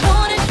charge. You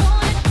want it,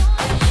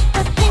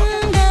 the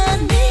thing that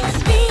makes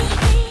me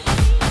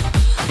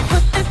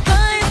what the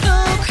guys go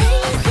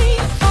crazy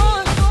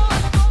for.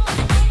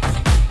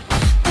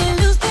 They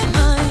lose their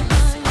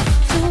minds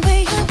to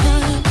waste your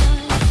time.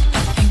 I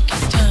think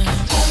it's time.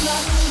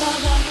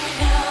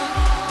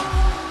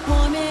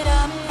 Warm it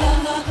up,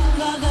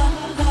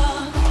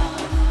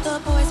 the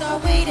boys are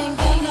waiting.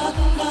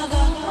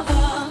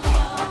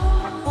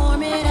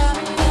 Warm it up,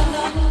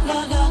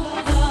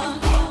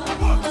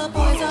 the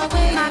boys are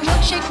waiting. My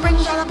milkshake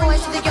brings all the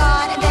boys to the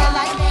yard, and they're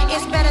like,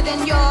 it's better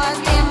than yours.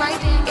 Damn right,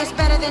 it's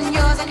better than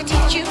yours. I can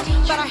teach you,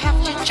 but I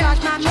have to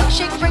charge. My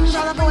milkshake brings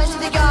all the boys to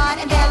the yard,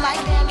 and they're like,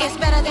 it's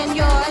better than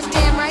yours.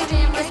 Damn right,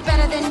 it's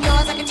better than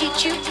yours. I can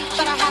teach you,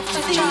 but I have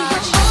to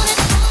charge.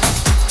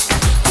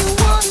 You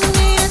want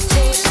me to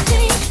taste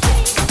techniques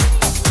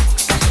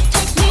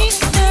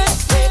that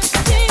break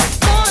things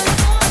down.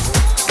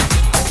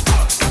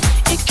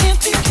 It can't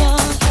be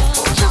done,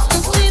 just to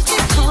please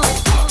get caught.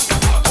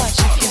 Watch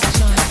if you're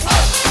smart.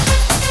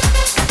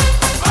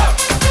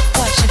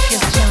 Watch if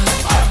you're smart.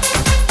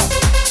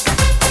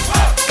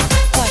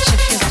 Watch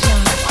if you're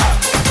smart.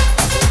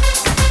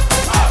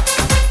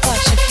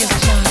 Watch if you're smart.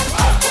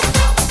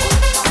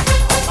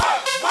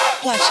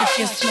 Watch if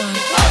you're smart.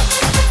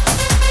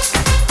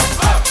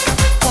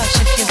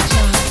 Watch if you're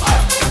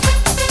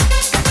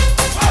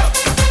smart.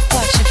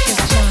 Watch if you're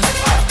smart.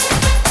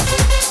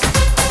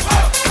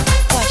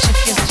 Watch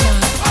if you're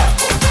smart.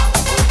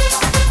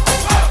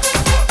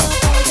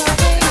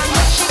 My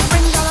milkshake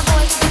brings all the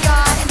boys to the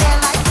yard, and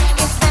they're like,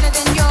 it's better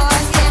than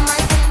yours. Damn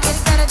right,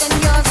 it's better than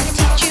yours. I can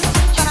teach you,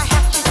 but I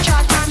have to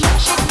charge. My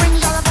milkshake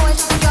brings all the boys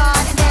to the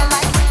yard, and they're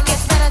like,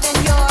 it's better than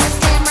yours.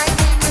 Damn right,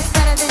 it's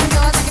better than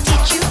yours. I can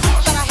teach you,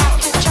 but I have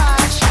to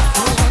charge.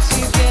 Once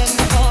you get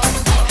involved,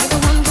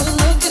 everyone will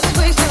look this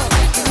way, so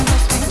you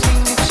must maintain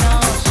your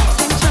charm.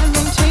 Same time,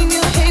 maintain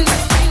your halo.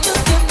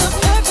 You'll get the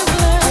perfect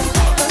blend.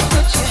 That's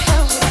what you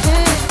have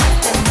within.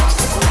 That makes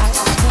his eyes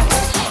sweat.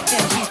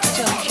 Yeah, he's the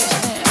joke you're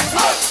saying.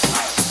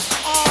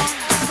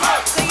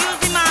 So use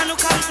the man who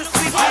comes to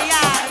sweep my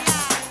yard.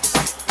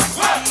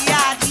 The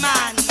yard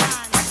man.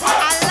 I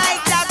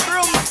like that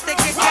broomstick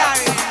you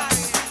carry.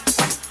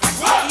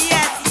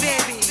 Yes,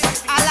 baby,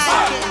 I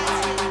like it.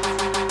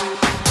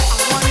 I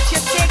want you to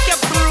take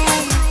your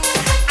broom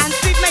and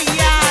sweep my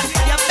yard.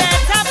 You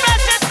better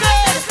brush it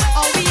good,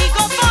 or we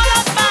go fall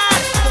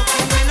apart. Don't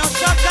give me no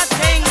shortcut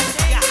thing.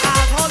 You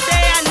have all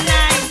day and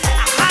night.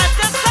 I have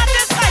to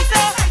satisfy,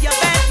 so you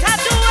better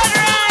do it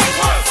right.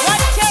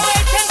 What you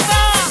waiting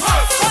for?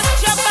 Put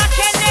your back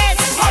in it.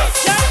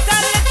 Just a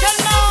little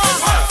more.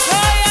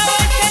 Throw your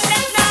weight in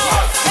it now.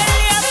 Tell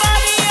your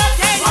body your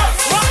thing.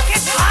 Work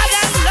it hard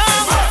and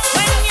long.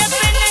 When you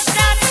finish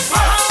that,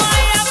 how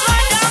are you go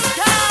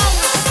downtown?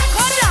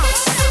 Go down,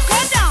 go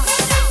down,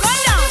 go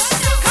down.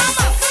 Come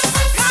up,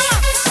 come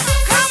up,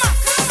 come up,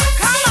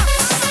 come up.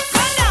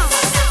 Go down,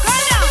 go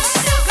down,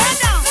 go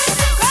down,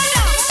 go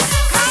down.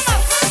 Come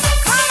up,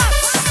 come up,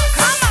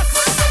 come up,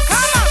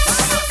 come up,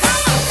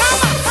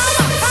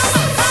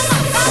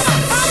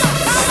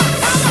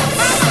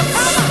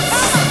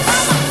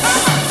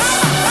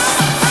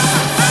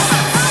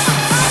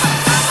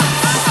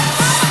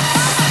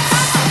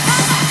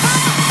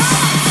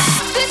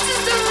 This is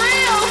the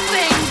real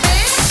thing,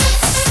 bitch.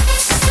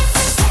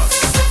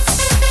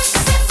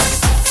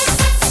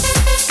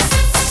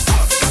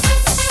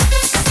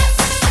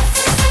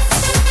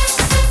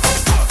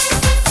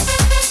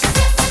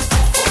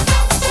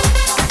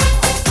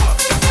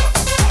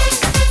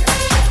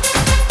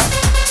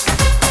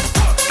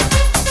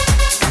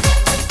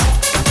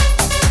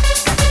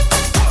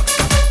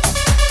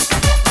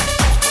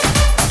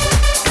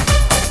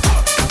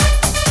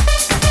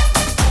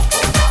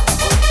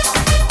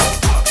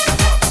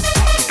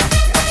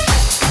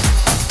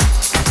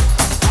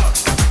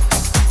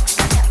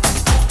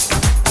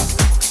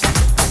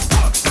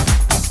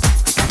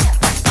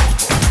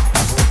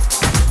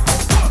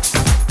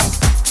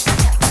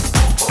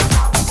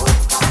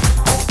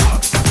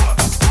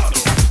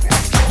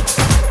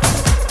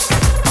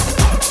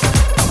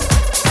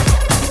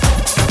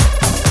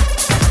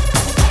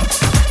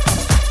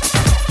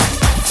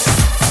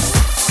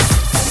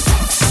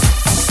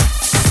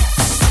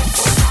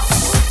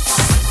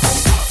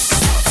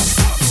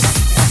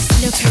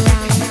 Look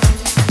around,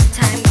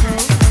 time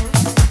goes.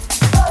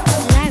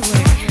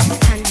 Library,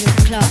 hundred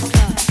clock.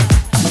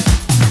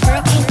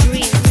 Broken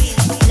dreams,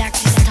 like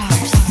the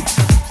stars.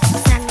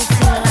 Standing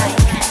still like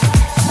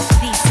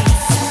this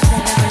is the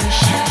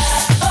revolution.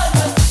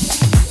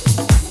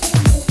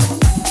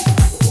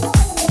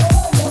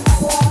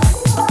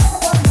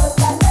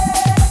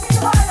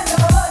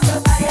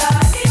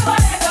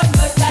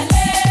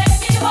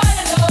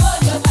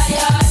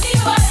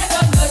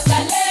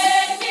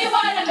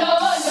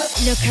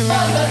 Look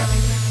around,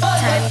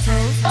 time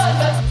goes.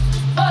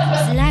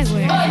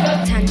 Library,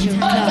 hundred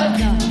clock.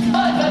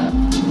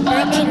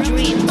 Broken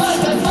dreams,